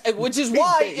 weeks. Which is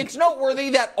why it's noteworthy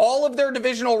that all of their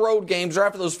divisional road games are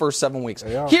after those first 7 weeks.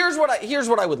 Here's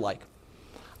what I would like.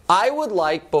 I would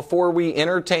like, before we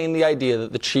entertain the idea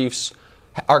that the Chiefs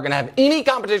are going to have any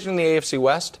competition in the AFC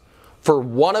West, for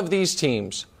one of these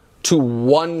teams to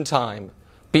one time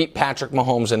beat Patrick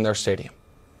Mahomes in their stadium.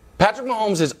 Patrick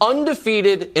Mahomes is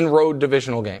undefeated in road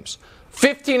divisional games.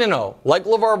 15-0, like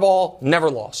LeVar Ball, never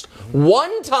lost.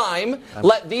 One time,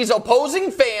 let these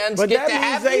opposing fans get to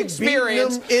have the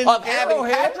experience of having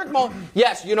Patrick Mahomes.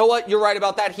 Yes, you know what? You're right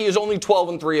about that. He is only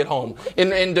 12-3 at home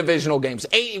in divisional games.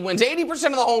 He wins 80%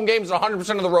 of the home games and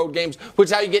 100% of the road games, which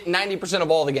is how you get 90%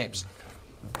 of all the games.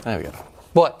 There we go.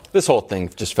 What? This whole thing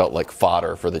just felt like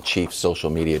fodder for the Chiefs social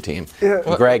media team. Yeah.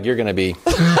 Greg, you're going to be... You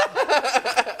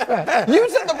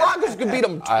said the Broncos could beat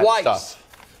them twice.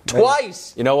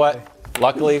 Twice. You know what?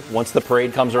 Luckily, once the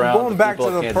parade comes around, going back to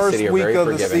the first week of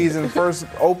the season, first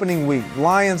opening week.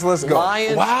 Lions, let's go.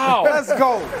 Lions. Wow. Let's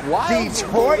go.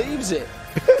 Detroit believes it.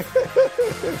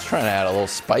 Just trying to add a little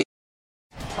spice.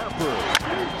 Harper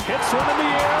hits one in the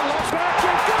air. Looks back.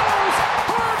 It goes.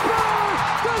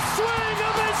 Harper, the swing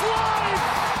of his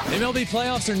life. MLB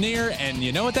playoffs are near, and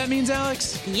you know what that means,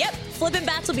 Alex? Yep. Flippin'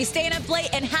 Bats will be staying up late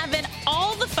and having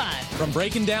all the fun. From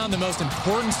breaking down the most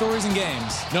important stories in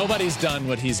games, nobody's done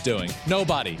what he's doing.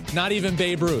 Nobody. Not even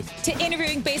Babe Ruth. To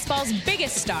interviewing baseball's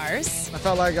biggest stars. I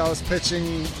felt like I was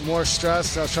pitching more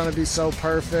stressed. I was trying to be so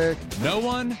perfect. No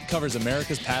one covers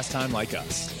America's pastime like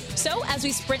us. So as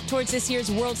we sprint towards this year's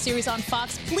World Series on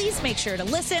Fox, please make sure to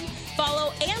listen,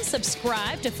 follow, and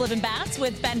subscribe to Flippin' Bats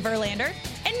with Ben Verlander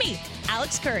and me,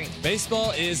 Alex Curry.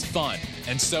 Baseball is fun,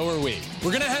 and so are we.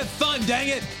 We're going to have fun, dang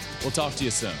it! We'll talk to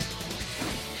you soon.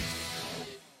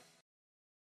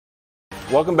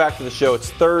 Welcome back to the show. It's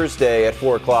Thursday at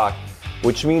 4 o'clock,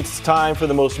 which means it's time for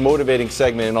the most motivating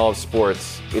segment in all of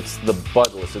sports. It's the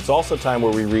Bud List. It's also time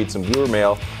where we read some viewer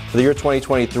mail for the year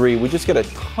 2023. We just get a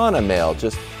ton of mail,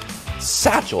 just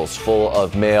satchels full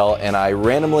of mail, and I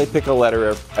randomly pick a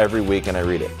letter every week and I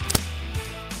read it.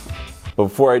 But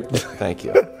before thank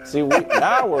you. See,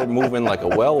 now we're moving like a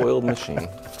well-oiled machine.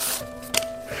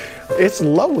 It's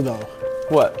low, though.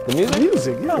 What? The music?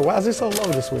 Music, yeah. Why is it so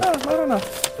low this week? I don't know.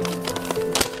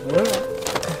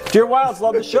 Dear Wilds,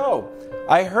 love the show.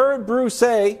 I heard Bruce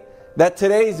say that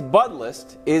today's Bud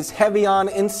List is heavy on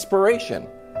inspiration.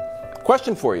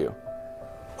 Question for you.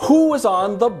 Who was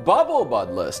on the Bubble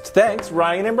Bud List? Thanks,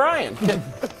 Ryan and Brian.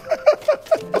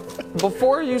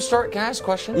 Before you start, can I ask a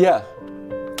question? Yeah.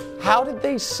 How did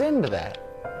they send that?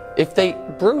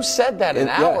 Bruce said that an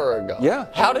hour ago. Yeah.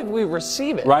 How did we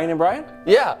receive it? Ryan and Brian?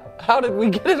 Yeah. How did we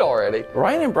get it already?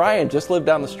 Ryan and Brian just live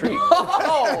down the street.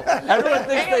 Oh, Everyone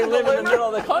thinks they live in the middle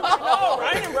of the country. No,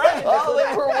 Ryan and Brian. Oh,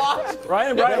 they were watching. Ryan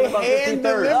and Brian live on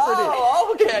 53rd.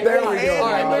 Oh, okay. There we go.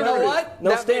 All right, you know what?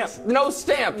 No stamp. No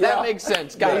stamp. That makes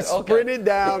sense. Got it. Okay. Sprinted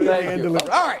down and delivered.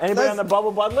 All right. Anybody on the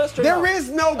bubble bud list or There is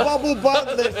no bubble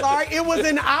bud list. All right. It was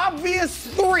an obvious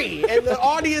 3, and the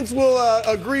audience will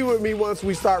agree with me once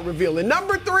we start revealing.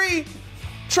 Number 3,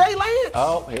 Trey Lance.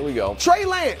 Oh, here we go. Trey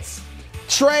Lance.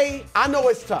 Trey, I know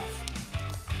it's tough.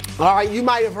 All right, you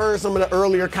might have heard some of the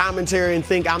earlier commentary and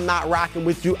think I'm not rocking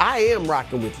with you. I am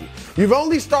rocking with you. You've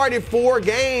only started 4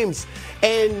 games,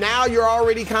 and now you're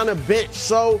already kind of benched.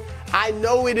 So I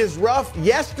know it is rough.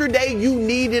 Yesterday, you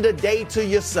needed a day to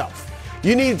yourself.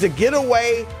 You needed to get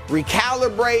away,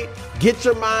 recalibrate, get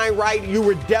your mind right. You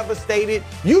were devastated.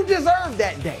 You deserved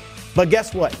that day. But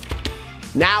guess what?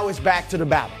 Now it's back to the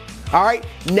battle. All right?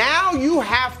 Now you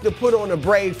have to put on a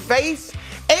brave face,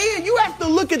 and you have to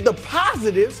look at the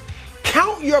positives,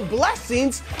 count your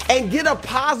blessings, and get a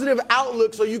positive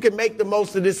outlook so you can make the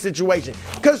most of this situation.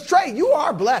 Because, Trey, you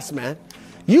are blessed, man.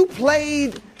 You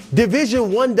played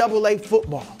Division I AA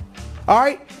football. All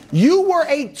right? You were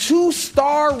a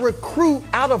 2-star recruit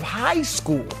out of high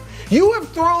school. You have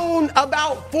thrown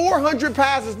about 400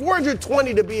 passes,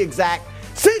 420 to be exact,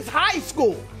 since high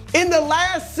school. In the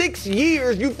last 6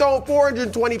 years, you've thrown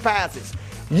 420 passes.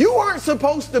 You aren't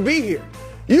supposed to be here.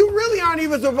 You really aren't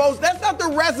even supposed. That's not the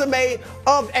resume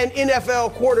of an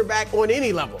NFL quarterback on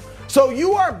any level. So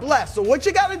you are blessed. So what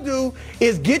you got to do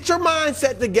is get your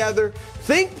mindset together,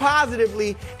 think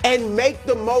positively, and make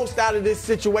the most out of this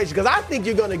situation. Because I think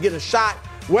you're going to get a shot,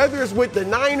 whether it's with the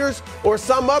Niners or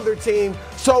some other team.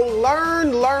 So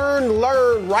learn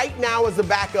right now as a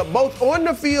backup, both on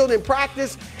the field in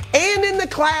practice and in the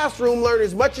classroom. Learn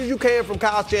as much as you can from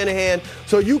Kyle Shanahan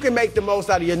so you can make the most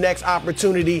out of your next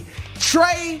opportunity.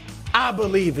 Trey, I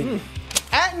believe in you.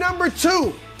 At number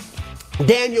 2,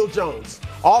 Daniel Jones,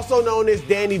 also known as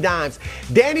Danny Dimes.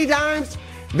 Danny Dimes,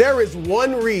 there is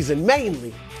one reason,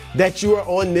 mainly, that you are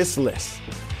on this list.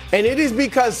 And it is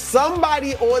because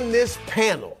somebody on this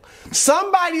panel,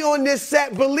 somebody on this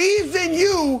set believes in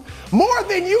you more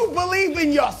than you believe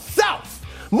in yourself,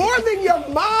 more than your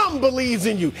mom believes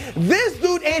in you. This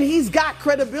dude, and he's got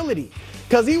credibility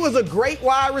because he was a great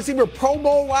wide receiver, Pro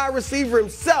Bowl wide receiver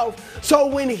himself. So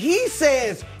when he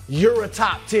says you're a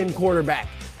top 10 quarterback,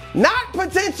 not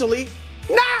potentially,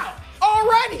 now,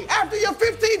 already, after your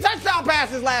 15 touchdown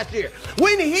passes last year,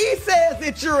 when he says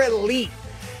that you're elite,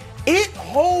 it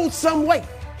holds some weight.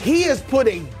 He has put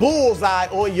a bullseye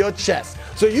on your chest.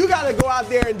 So you got to go out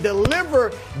there and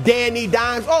deliver, Danny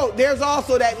Dimes. Oh, there's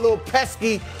also that little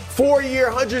pesky 4-year,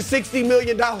 $160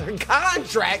 million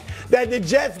contract that the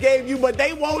Jets gave you, but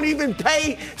they won't even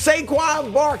pay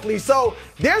Saquon Barkley. So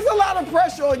there's a lot of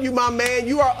pressure on you, my man.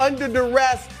 You are under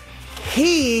duress.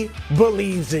 He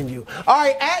believes in you. All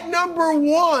right, at number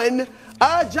 1,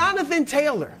 Jonathan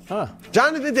Taylor.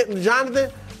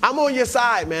 Jonathan, I'm on your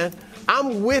side, man.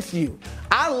 I'm with you.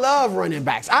 I love running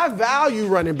backs. I value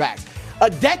running backs.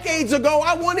 Decades ago,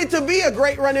 I wanted to be a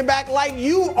great running back like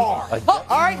you are. All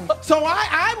right? So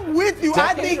I'm with you.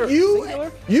 I think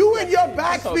you and your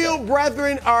backfield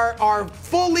brethren are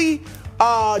fully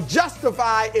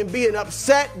justified in being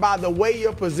upset by the way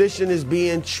your position is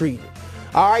being treated.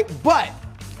 All right? But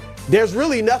there's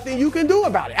really nothing you can do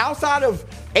about it. Outside of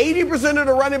 80% of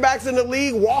the running backs in the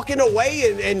league walking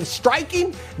away and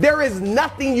striking, there is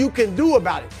nothing you can do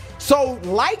about it. So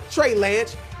like Trey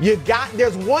Lance,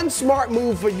 there's one smart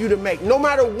move for you to make. No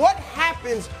matter what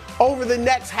happens over the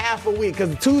next half a week,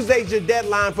 because Tuesday's your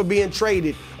deadline for being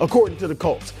traded, according to the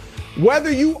Colts.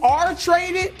 Whether you are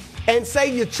traded and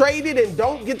say you traded and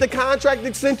don't get the contract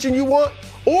extension you want,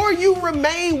 or you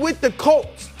remain with the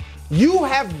Colts, you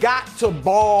have got to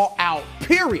ball out,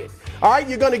 period. All right,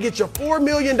 you're going to get your $4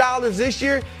 million this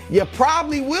year. You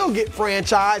probably will get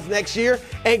franchised next year,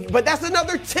 but that's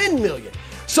another $10 million.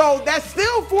 So that's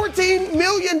still $14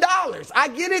 million. I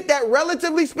get it that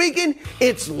relatively speaking,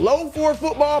 it's low for a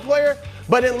football player,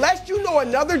 but unless you know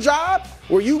another job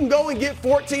where you can go and get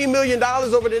 $14 million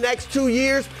over the next 2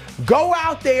 years, go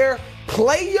out there,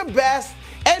 play your best,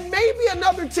 and maybe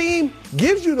another team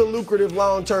gives you the lucrative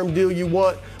long-term deal you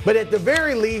want, but at the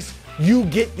very least, you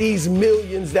get these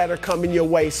millions that are coming your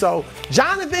way. So,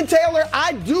 Jonathan Taylor,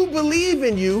 I do believe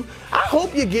in you. I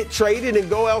hope you get traded and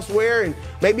go elsewhere and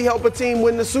maybe help a team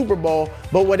win the Super Bowl.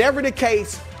 But whatever the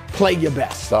case, play your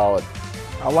best. Solid.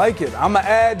 I like it. I'm going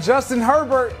to add Justin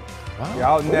Herbert. Wow.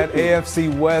 Y'all in that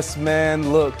AFC West,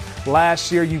 man. Look,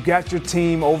 last year you got your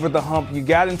team over the hump. You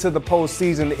got into the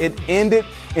postseason. It ended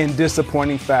in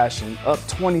disappointing fashion. Up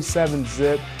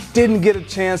 27-zip. didn't get a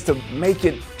chance to make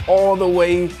it all the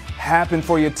way happen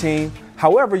for your team.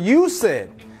 However, you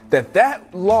said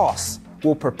that loss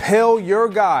will propel your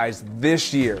guys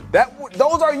this year.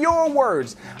 Those are your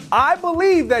words. I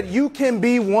believe that you can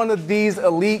be one of these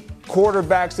elite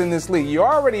quarterbacks in this league. You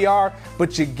already are,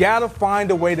 but you gotta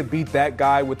find a way to beat that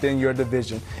guy within your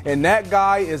division. And that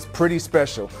guy is pretty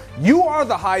special. You are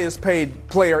the highest paid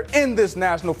player in this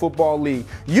National Football League.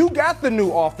 You got the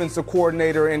new offensive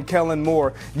coordinator in Kellen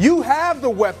Moore. You have the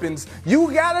weapons.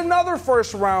 You got another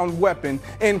first round weapon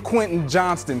in Quentin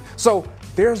Johnston. So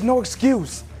there's no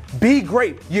excuse. Be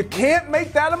great. You can't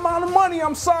make that amount of money.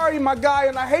 I'm sorry, my guy,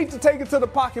 and I hate to take it to the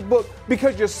pocketbook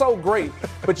because you're so great.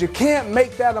 But you can't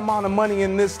make that amount of money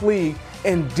in this league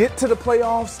and get to the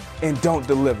playoffs and don't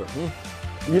deliver.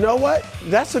 You know what?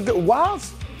 That's a good.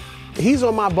 Wiles, he's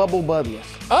on my bubble bud list.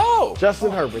 Oh,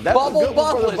 Justin Herbert. That's bubble a good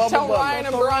one for the bud list. Tell bud Ryan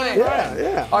list. and Brian.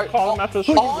 Yeah. All right,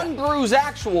 on Brew's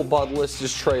actual bud list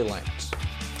is Trey Lance.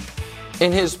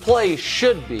 And his play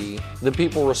should be the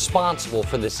people responsible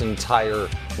for this entire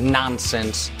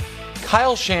nonsense.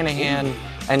 Kyle Shanahan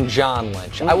and John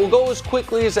Lynch. I will go as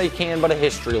quickly as I can, but a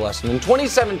history lesson. In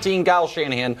 2017, Kyle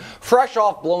Shanahan, fresh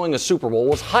off blowing a Super Bowl,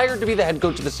 was hired to be the head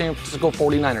coach of the San Francisco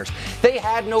 49ers. They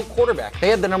had no quarterback. They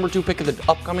had the number 2 pick of the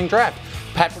upcoming draft.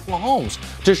 Patrick Mahomes,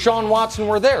 Deshaun Watson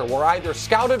were there. Were either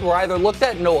scouted, were either looked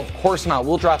at? No, of course not.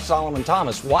 We'll draft Solomon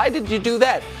Thomas. Why did you do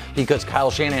that? Because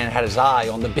Kyle Shanahan had his eye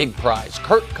on the big prize,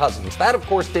 Kirk Cousins. That, of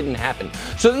course, didn't happen.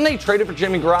 So then they traded for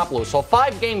Jimmy Garoppolo, saw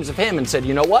 5 games of him and said,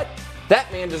 you know what?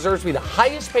 That man deserves to be the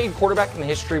highest paid quarterback in the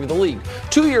history of the league.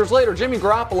 2 years later, Jimmy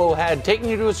Garoppolo had taken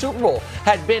you to a Super Bowl,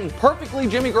 had been perfectly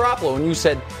Jimmy Garoppolo, and you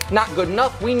said, not good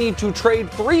enough. We need to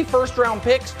trade 3 first-round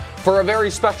picks for a very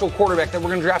special quarterback that we're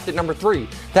going to draft at number 3.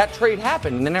 That trade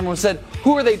happened, and then everyone said,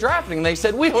 who are they drafting? And they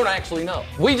said, we don't actually know.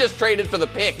 We just traded for the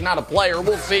pick, not a player.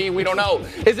 We'll see. We don't know.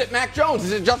 Is it Mac Jones?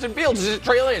 Is it Justin Fields? Is it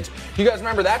Trey Lance? You guys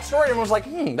remember that story? Everyone was like,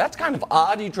 that's kind of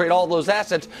odd. You trade all those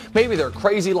assets. Maybe they're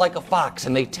crazy like a fox,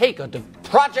 and they take a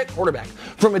project quarterback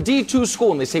from a D2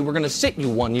 school, and they say, we're going to sit you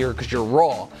 1 year because you're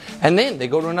raw. And then they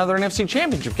go to another NFC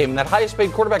championship game, and that highest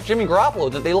paid quarterback, Jimmy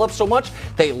Garoppolo, that they love so much,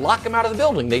 they lock him out of the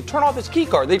building. They turn off his key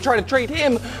card. They try to trade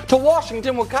him to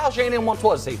Washington. What Kyle Shanahan once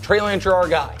was, say, Trey Lance, you're our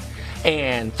guy.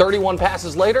 And 31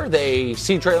 passes later, they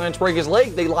see Trey Lance break his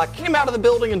leg. They lock him out of the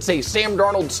building and say, Sam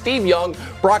Darnold, Steve Young,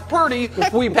 Brock Purdy,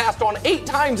 who we passed on 8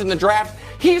 times in the draft.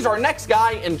 He's our next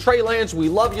guy. And Trey Lance, we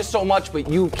love you so much, but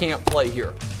you can't play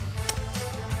here.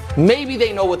 Maybe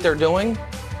they know what they're doing,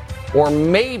 or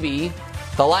maybe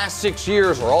the last 6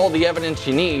 years are all the evidence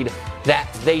you need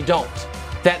that they don't.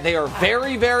 That they are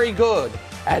very, very good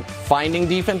at finding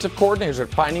defensive coordinators, at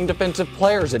finding defensive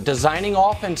players, at designing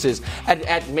offenses,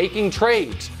 at making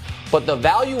trades. But the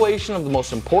valuation of the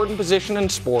most important position in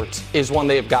sports is one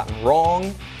they have gotten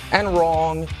wrong and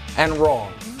wrong and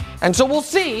wrong. And so we'll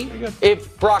see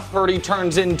if Brock Purdy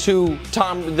turns into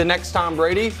the next Tom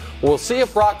Brady. We'll see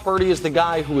if Brock Purdy is the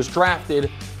guy who was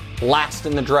drafted last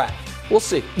in the draft. We'll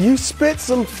see. You spit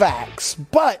some facts,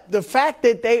 but the fact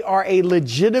that they are a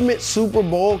legitimate Super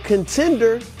Bowl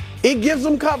contender, it gives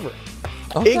them cover.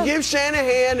 Okay. It gives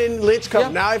Shanahan and Lynch cover.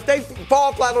 Yeah. Now, if they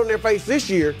fall flat on their face this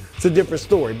year, it's a different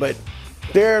story. But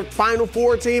their Final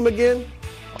Four team again,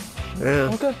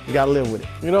 you got to live with it.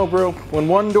 You know, bro, when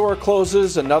one door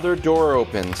closes, another door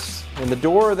opens. And the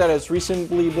door that has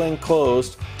recently been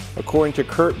closed, according to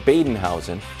Kurt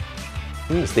Badenhausen,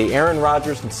 is the Aaron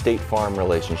Rodgers and State Farm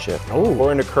relationship.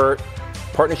 According to Kurt,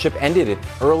 partnership ended in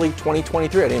early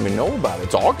 2023. I didn't even know about it.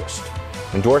 It's August.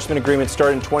 Endorsement agreement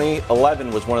started in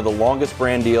 2011 was one of the longest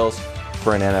brand deals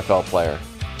for an NFL player,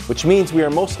 which means we are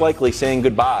most likely saying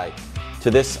goodbye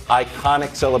to this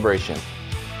iconic celebration.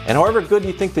 And however good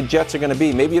you think the Jets are going to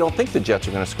be, maybe you don't think the Jets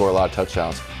are going to score a lot of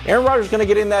touchdowns. Aaron Rodgers is going to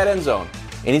get in that end zone,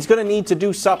 and he's going to need to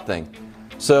do something.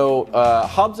 So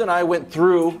Hubs and I went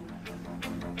through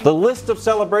the list of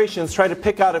celebrations, tried to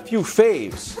pick out a few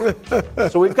faves.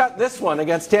 So we've got this one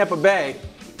against Tampa Bay.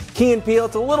 Key and Peele,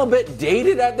 it's a little bit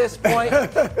dated at this point,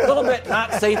 a little bit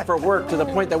not safe for work to the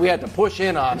point that we had to push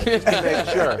in on it just to make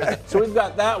sure. So we've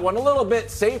got that one, a little bit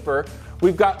safer.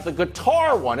 We've got the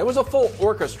guitar one. It was a full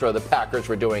orchestra the Packers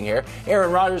were doing here.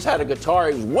 Aaron Rodgers had a guitar.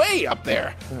 He was way up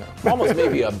there, almost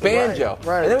maybe a banjo.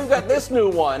 Right. And then we've got this new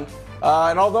one.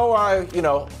 And although I,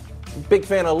 big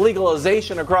fan of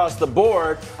legalization across the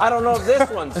board, I don't know if this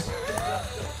one's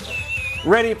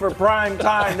ready for prime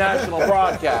time national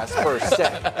broadcast per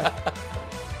se.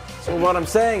 So what I'm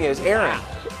saying is, Aaron,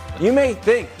 you may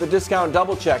think the discount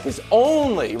double check is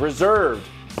only reserved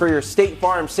for your State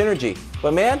Farm synergy,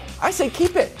 but man, I say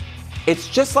keep it. It's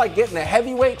just like getting a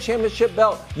heavyweight championship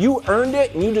belt. You earned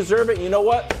it and you deserve it. And you know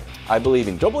what? I believe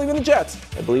in. Don't believe in the Jets.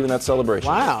 I believe in that celebration.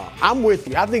 Wow. I'm with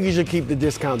you. I think you should keep the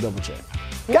discount double check.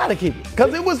 Got to keep it.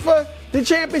 Because it was for the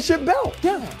championship belt.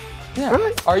 Yeah.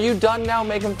 Right. Are you done now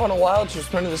making fun of Wilds? You're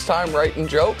spending this time writing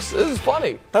jokes? This is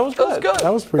funny. That was good.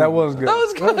 That was pretty good. That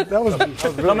was good. That was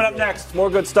really Coming up next, more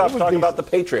good stuff talking about the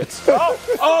Patriots.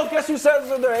 Guess who says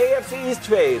they're AFC East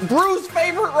phase? Bruce's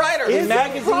favorite writer. The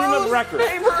magazine of record.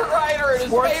 Favorite writer in his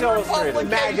Sports favorite Illustrated.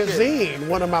 publication. magazine.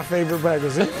 One of my favorite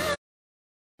magazines.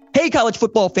 Hey, college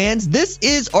football fans, this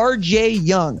is RJ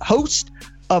Young, host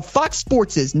of Fox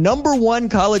Sports'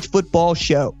 #1 college football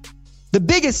show. The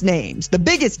biggest names, the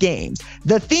biggest games.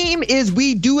 The theme is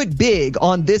we do it big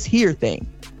on this here thing.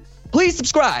 Please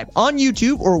subscribe on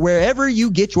YouTube or wherever you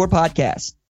get your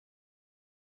podcasts.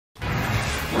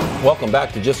 Welcome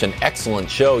back to just an excellent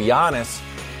show. Giannis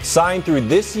signed through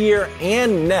this year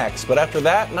and next, but after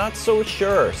that, not so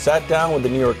sure. Sat down with the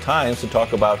New York Times to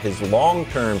talk about his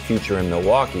long-term future in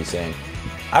Milwaukee, saying,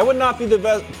 I would not be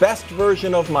the best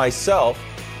version of myself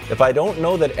if I don't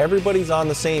know that everybody's on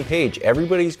the same page.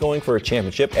 Everybody's going for a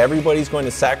championship. Everybody's going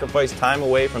to sacrifice time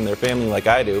away from their family like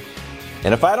I do.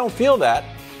 And if I don't feel that,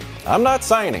 I'm not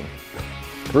signing.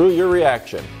 Brew, your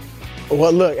reaction.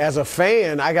 Well, look, as a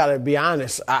fan, I got to be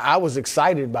honest, I was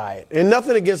excited by it. And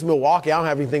nothing against Milwaukee. I don't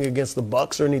have anything against the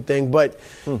Bucks or anything. But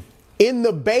in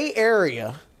the Bay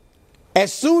Area,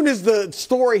 as soon as the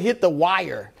story hit the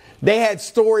wire, they had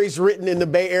stories written in the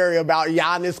Bay Area about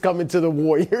Giannis coming to the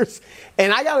Warriors.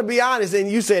 And I got to be honest, and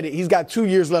you said it, he's got 2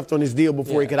 years left on his deal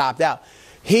before he could opt out.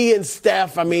 He and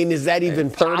Steph, I mean, is that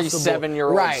even possible?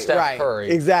 37-year-old Steph Curry.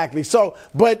 Exactly. So,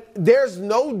 but there's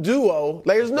no duo.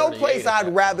 There's no place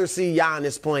I'd rather see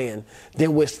Giannis playing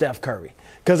than with Steph Curry.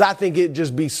 Because I think it'd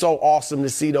just be so awesome to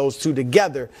see those two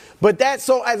together. But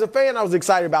so as a fan, I was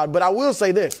excited about it. But I will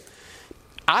say this.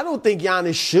 I don't think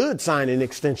Giannis should sign an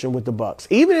extension with the Bucks.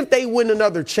 Even if they win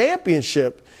another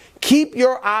championship, keep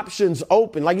your options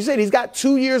open. Like you said, he's got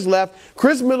 2 years left.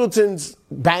 Chris Middleton's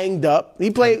banged up.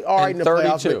 He played all right in the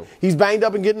playoffs. But he's banged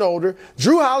up and getting older.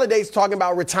 Drew Holiday's talking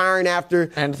about retiring after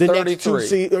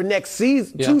the next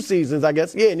two seasons, I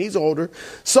guess. Yeah, and he's older.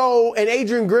 So, and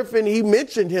Adrian Griffin, he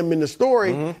mentioned him in the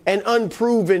story, an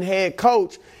unproven head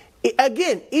coach.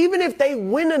 Again, even if they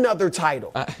win another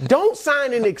title, don't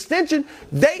sign an extension.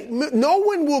 No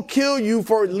one will kill you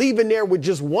for leaving there with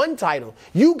just one title.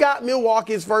 You got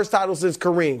Milwaukee's first title since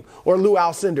Kareem or Lou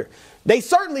Alcindor. They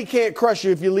certainly can't crush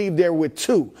you if you leave there with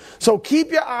two. So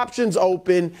keep your options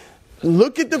open.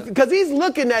 Look at because he's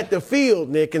looking at the field,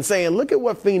 Nick, and saying, look at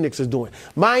what Phoenix is doing.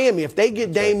 Miami, if they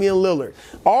get Damian Lillard,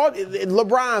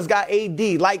 LeBron's got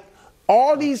AD. Like,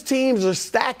 all these teams are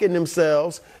stacking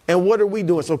themselves, and what are we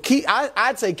doing? So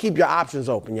I'd say keep your options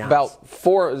open,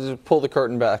 Giannis. Pull the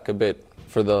curtain back a bit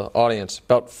for the audience.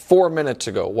 About 4 minutes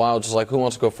ago, Wild was like, who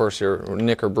wants to go first here,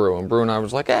 Nick or Brew? And Brew and I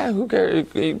was like, who cares?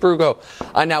 Brew, go.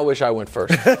 I now wish I went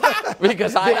first.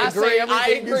 Because I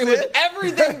agree with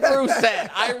everything Brew said.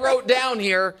 I wrote down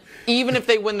here, even if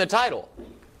they win the title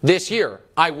this year,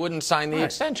 I wouldn't sign the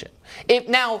extension.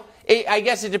 I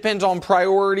guess it depends on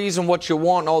priorities and what you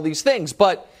want and all these things.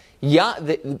 But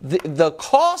the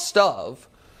cost of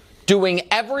doing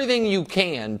everything you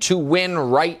can to win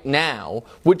right now,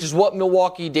 which is what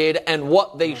Milwaukee did and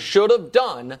what they should have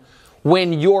done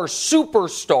when your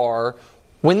superstar,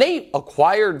 when they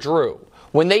acquired Drew,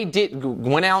 when they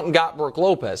went out and got Brook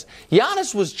Lopez,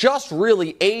 Giannis was just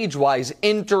really age-wise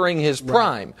entering his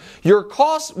prime. Your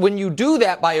cost when you do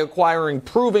that by acquiring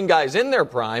proven guys in their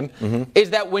prime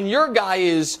is that when your guy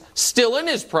is still in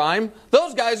his prime,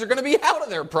 those guys are going to be out of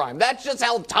their prime. That's just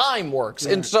how time works.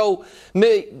 And so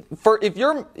if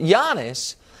you're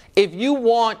Giannis, if you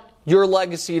want your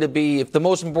legacy to be, if the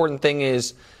most important thing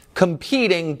is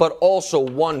competing, but also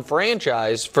one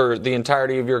franchise for the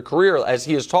entirety of your career, as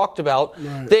he has talked about,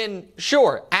 then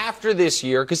sure, after this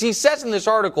year, because he says in this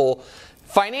article,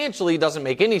 financially it doesn't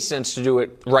make any sense to do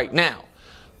it right now.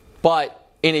 But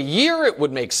in a year it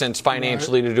would make sense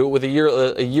financially to do it with a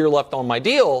year left on my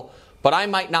deal, but I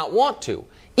might not want to.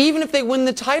 Even if they win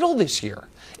the title this year.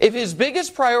 If his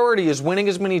biggest priority is winning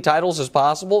as many titles as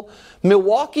possible,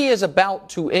 Milwaukee is about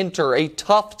to enter a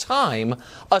tough time,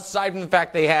 aside from the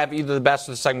fact they have either the best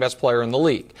or the second best player in the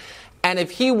league. And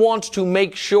if he wants to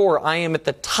make sure I am at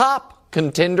the top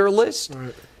contender list,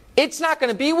 it's not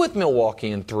going to be with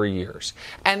Milwaukee in 3 years.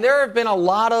 And there have been a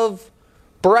lot of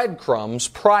breadcrumbs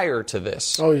prior to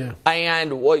this. Oh, yeah.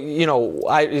 And,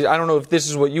 I don't know if this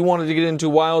is what you wanted to get into,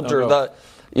 Wild, or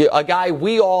a guy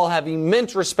we all have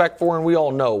immense respect for and we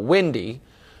all know,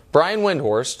 Brian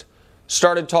Windhorst,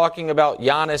 started talking about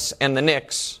Giannis and the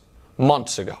Knicks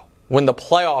months ago when the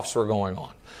playoffs were going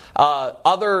on.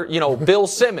 Bill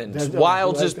Simmons,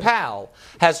 Wilds' pal,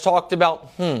 has talked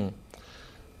about,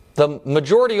 the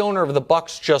majority owner of the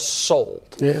Bucks just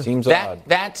sold. Yeah. Seems odd.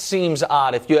 That seems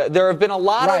odd. There have been a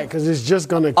lot of because it's just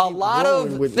going to keep a lot of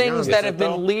things Giannis. that have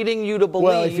been leading you to believe.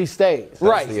 Well, if he stays,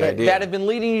 right? That have been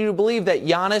leading you to believe that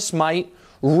Giannis might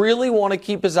really want to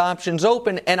keep his options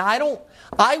open, and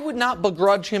I would not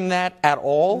begrudge him that at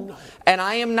all. No. And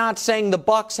I am not saying the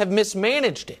Bucks have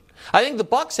mismanaged it. I think the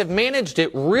Bucks have managed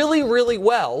it really, really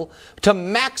well to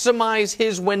maximize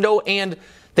his window, and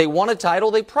they won a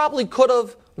title. They probably could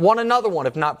have won another one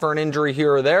if not for an injury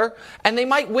here or there, and they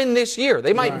might win this year.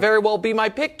 They might very well be my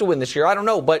pick to win this year. I don't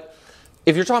know, but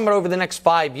if you're talking about over the next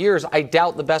 5 years, I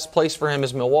doubt the best place for him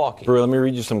is Milwaukee. Brew, let me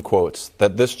read you some quotes.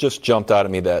 This just jumped out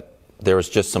at me that there was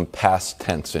just some past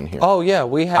tense in here. Oh, yeah.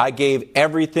 I gave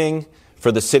everything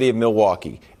for the city of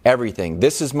Milwaukee. Everything.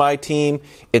 This is my team.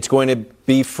 It's going to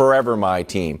be forever my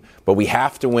team. But we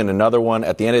have to win another one.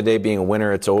 At the end of the day, being a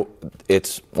winner, it's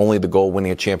only the goal.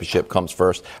 Winning a championship comes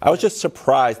first. I was just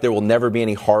surprised there will never be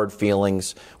any hard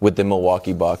feelings with the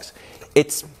Milwaukee Bucks.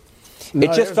 It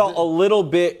just felt a little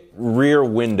bit rear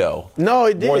window. No,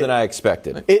 it did. More than I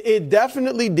expected. It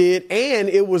definitely did. And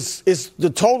it's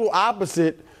the total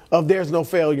opposite of there's no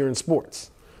failure in sports.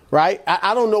 Right?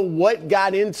 I don't know what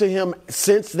got into him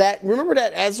since that. Remember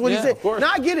that? That's what he said.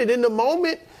 Now, I get it. In the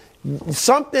moment,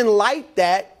 something like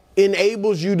that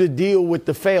enables you to deal with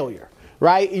the failure.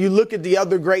 Right? You look at the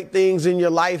other great things in your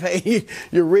life. Hey,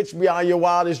 you're rich beyond your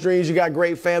wildest dreams. You got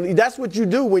great family. That's what you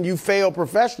do when you fail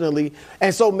professionally.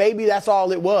 And so maybe that's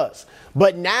all it was.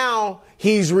 But now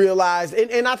he's realized,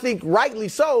 and I think rightly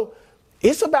so,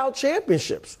 it's about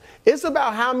championships. It's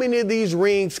about how many of these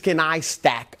rings can I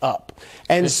stack up.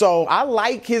 And so I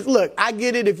like look, I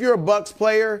get it. If you're a Bucks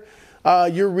player,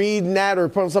 you're reading that or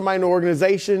from somebody in the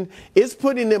organization, it's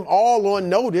putting them all on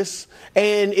notice.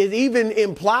 And it even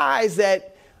implies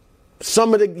that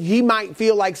he might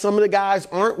feel like some of the guys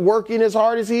aren't working as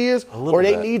hard as he is, or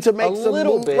they need to make some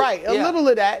moves. Right, a little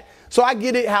of that. So I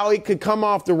get it how it could come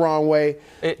off the wrong way.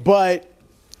 But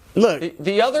look,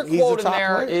 the other quote in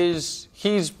there is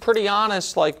he's pretty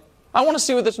honest, like, I want to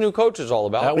see what this new coach is all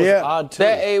about. That was odd,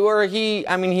 too. Where he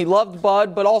loved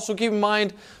Bud, but also keep in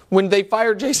mind when they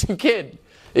fired Jason Kidd.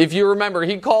 If you remember,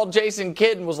 he called Jason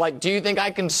Kidd and was like, do you think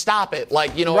I can stop it?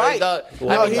 Like, right.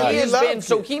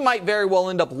 So he might very well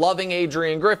end up loving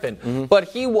Adrian Griffin. Mm-hmm.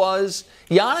 But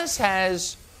Giannis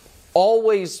has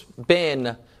always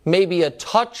been maybe a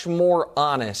touch more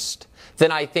honest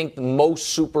than I think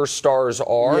most superstars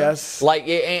are. Yes.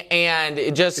 And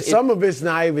it just... Some of it's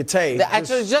naivete. That's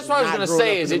just what I was going to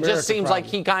say is it just seems like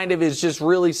he kind of is just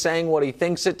really saying what he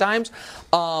thinks at times.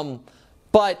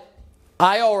 But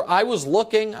I was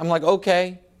looking, I'm like,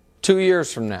 okay, 2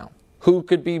 years from now, who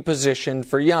could be positioned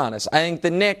for Giannis? I think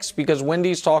the Knicks, because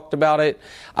Wendy's talked about it,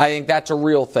 I think that's a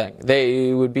real thing.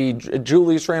 They would be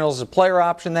Julius Randle as a player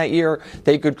option that year.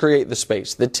 They could create the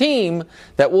space. The team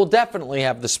that will definitely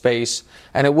have the space,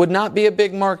 and it would not be a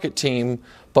big market team,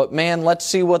 but man, let's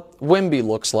see what Wemby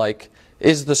looks like,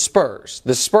 is the Spurs.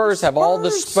 The Spurs have all the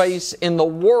space in the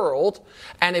world,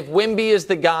 and if Wemby is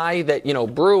the guy that,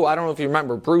 Brew, I don't know if you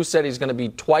remember, Brew said he's going to be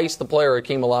twice the player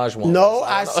Hakeem Olajuwon. No,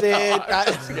 I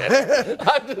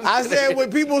said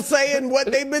when people saying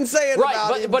what they've been saying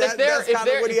about him. But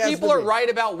if people are right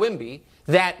about Wemby,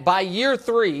 that by year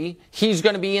 3, he's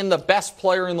going to be in the best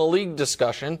player in the league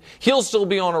discussion. He'll still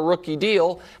be on a rookie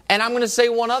deal, and I'm going to say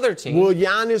one other team. Will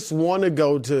Giannis want to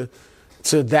go to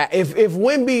that? If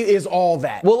Wemby is all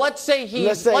that. Well, let's say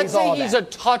he's a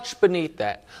touch beneath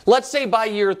that. Let's say by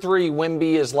year 3,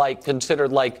 Wemby is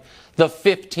considered the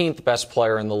 15th best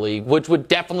player in the league, which would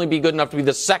definitely be good enough to be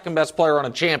the second best player on a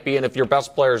champion if your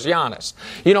best player is Giannis.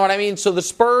 You know what I mean? So the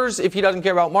Spurs, if he doesn't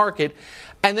care about market,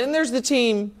 and then there's the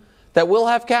team that will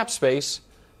have cap space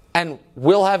and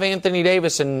will have Anthony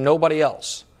Davis and nobody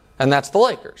else. And that's the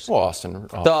Lakers. Well,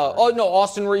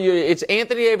 Austin Reeves. It's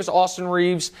Anthony Davis, Austin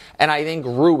Reeves, and I think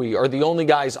Rui are the only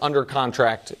guys under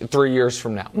contract 3 years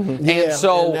from now. Mm-hmm.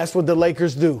 And that's what the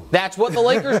Lakers do. That's what the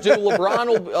Lakers do.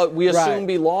 LeBron will, we assume,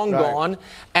 be long gone.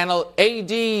 And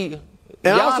AD... And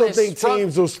I also think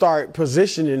teams will start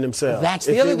positioning themselves. That's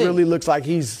the other thing. It really looks like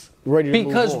he's ready to move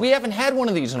on. Because we haven't had one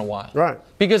of these in a while. Right.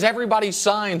 Because everybody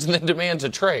signs and then demands a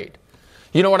trade.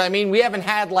 You know what I mean? We haven't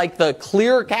had the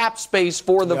clear cap space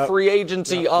for the free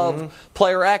agency of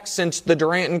player X since the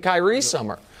Durant and Kyrie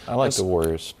summer. I like the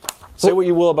Warriors. Say what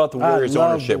you will about the Warriors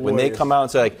ownership. When they come out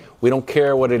and say, We don't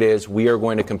care what it is. We are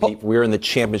going to compete. We're in the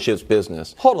championships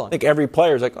business. Hold on. I think every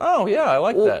player is like, oh, yeah, I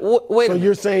like that. Wait so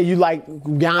you're saying you like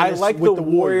Giannis I like with the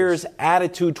Warriors'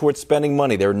 attitude towards spending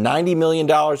money. They're $90 million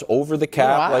over the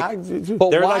cap.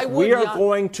 They're like, we are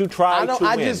going to try to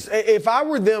win. If I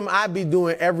were them, I'd be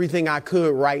doing everything I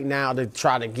could right now to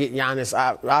try to get Giannis.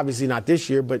 Obviously not this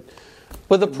year, but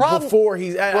the problem before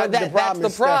he's that's the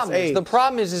problem. The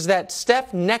problem is that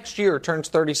Steph next year turns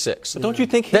 36. But don't you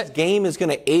think his game is going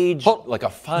to age like a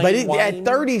fine wine? At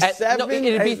 37,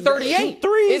 it'd be 38.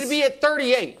 It'd be at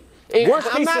 38. Worst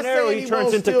case scenario, he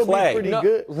turns into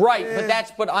Clay. Right,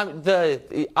 but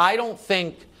I don't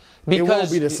think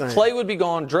because Clay would be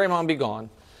gone, Draymond would be gone.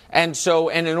 And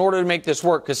in order to make this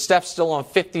work, because Steph's still on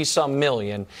 50-some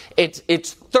million, it's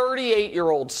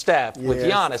 38-year-old Steph with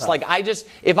Giannis. Like,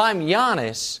 if I'm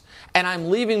Giannis and I'm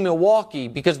leaving Milwaukee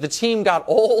because the team got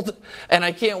old and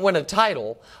I can't win a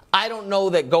title, I don't know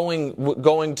that going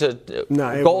to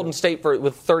Golden State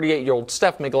with 38-year-old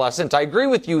Steph make a lot of sense. I agree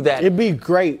with you that it'd be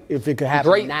great if it could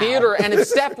happen. Great now. theater, and if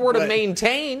Steph were to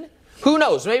maintain. Who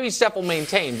knows? Maybe Steph will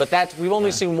maintain, but we've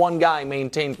only seen one guy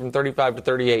maintain from 35 to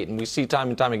 38, and we see time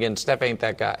and time again Steph ain't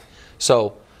that guy.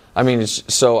 So, I mean,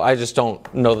 I just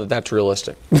don't know that that's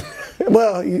realistic.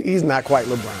 Well, he's not quite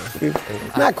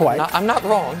LeBron. Not quite. I'm not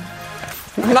wrong.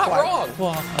 I'm not wrong.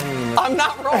 Well, I'm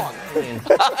not wrong.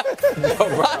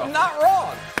 I'm not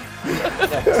wrong.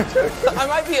 I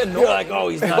might be annoying. You're like, oh,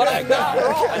 he's not that guy. I'm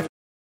not wrong.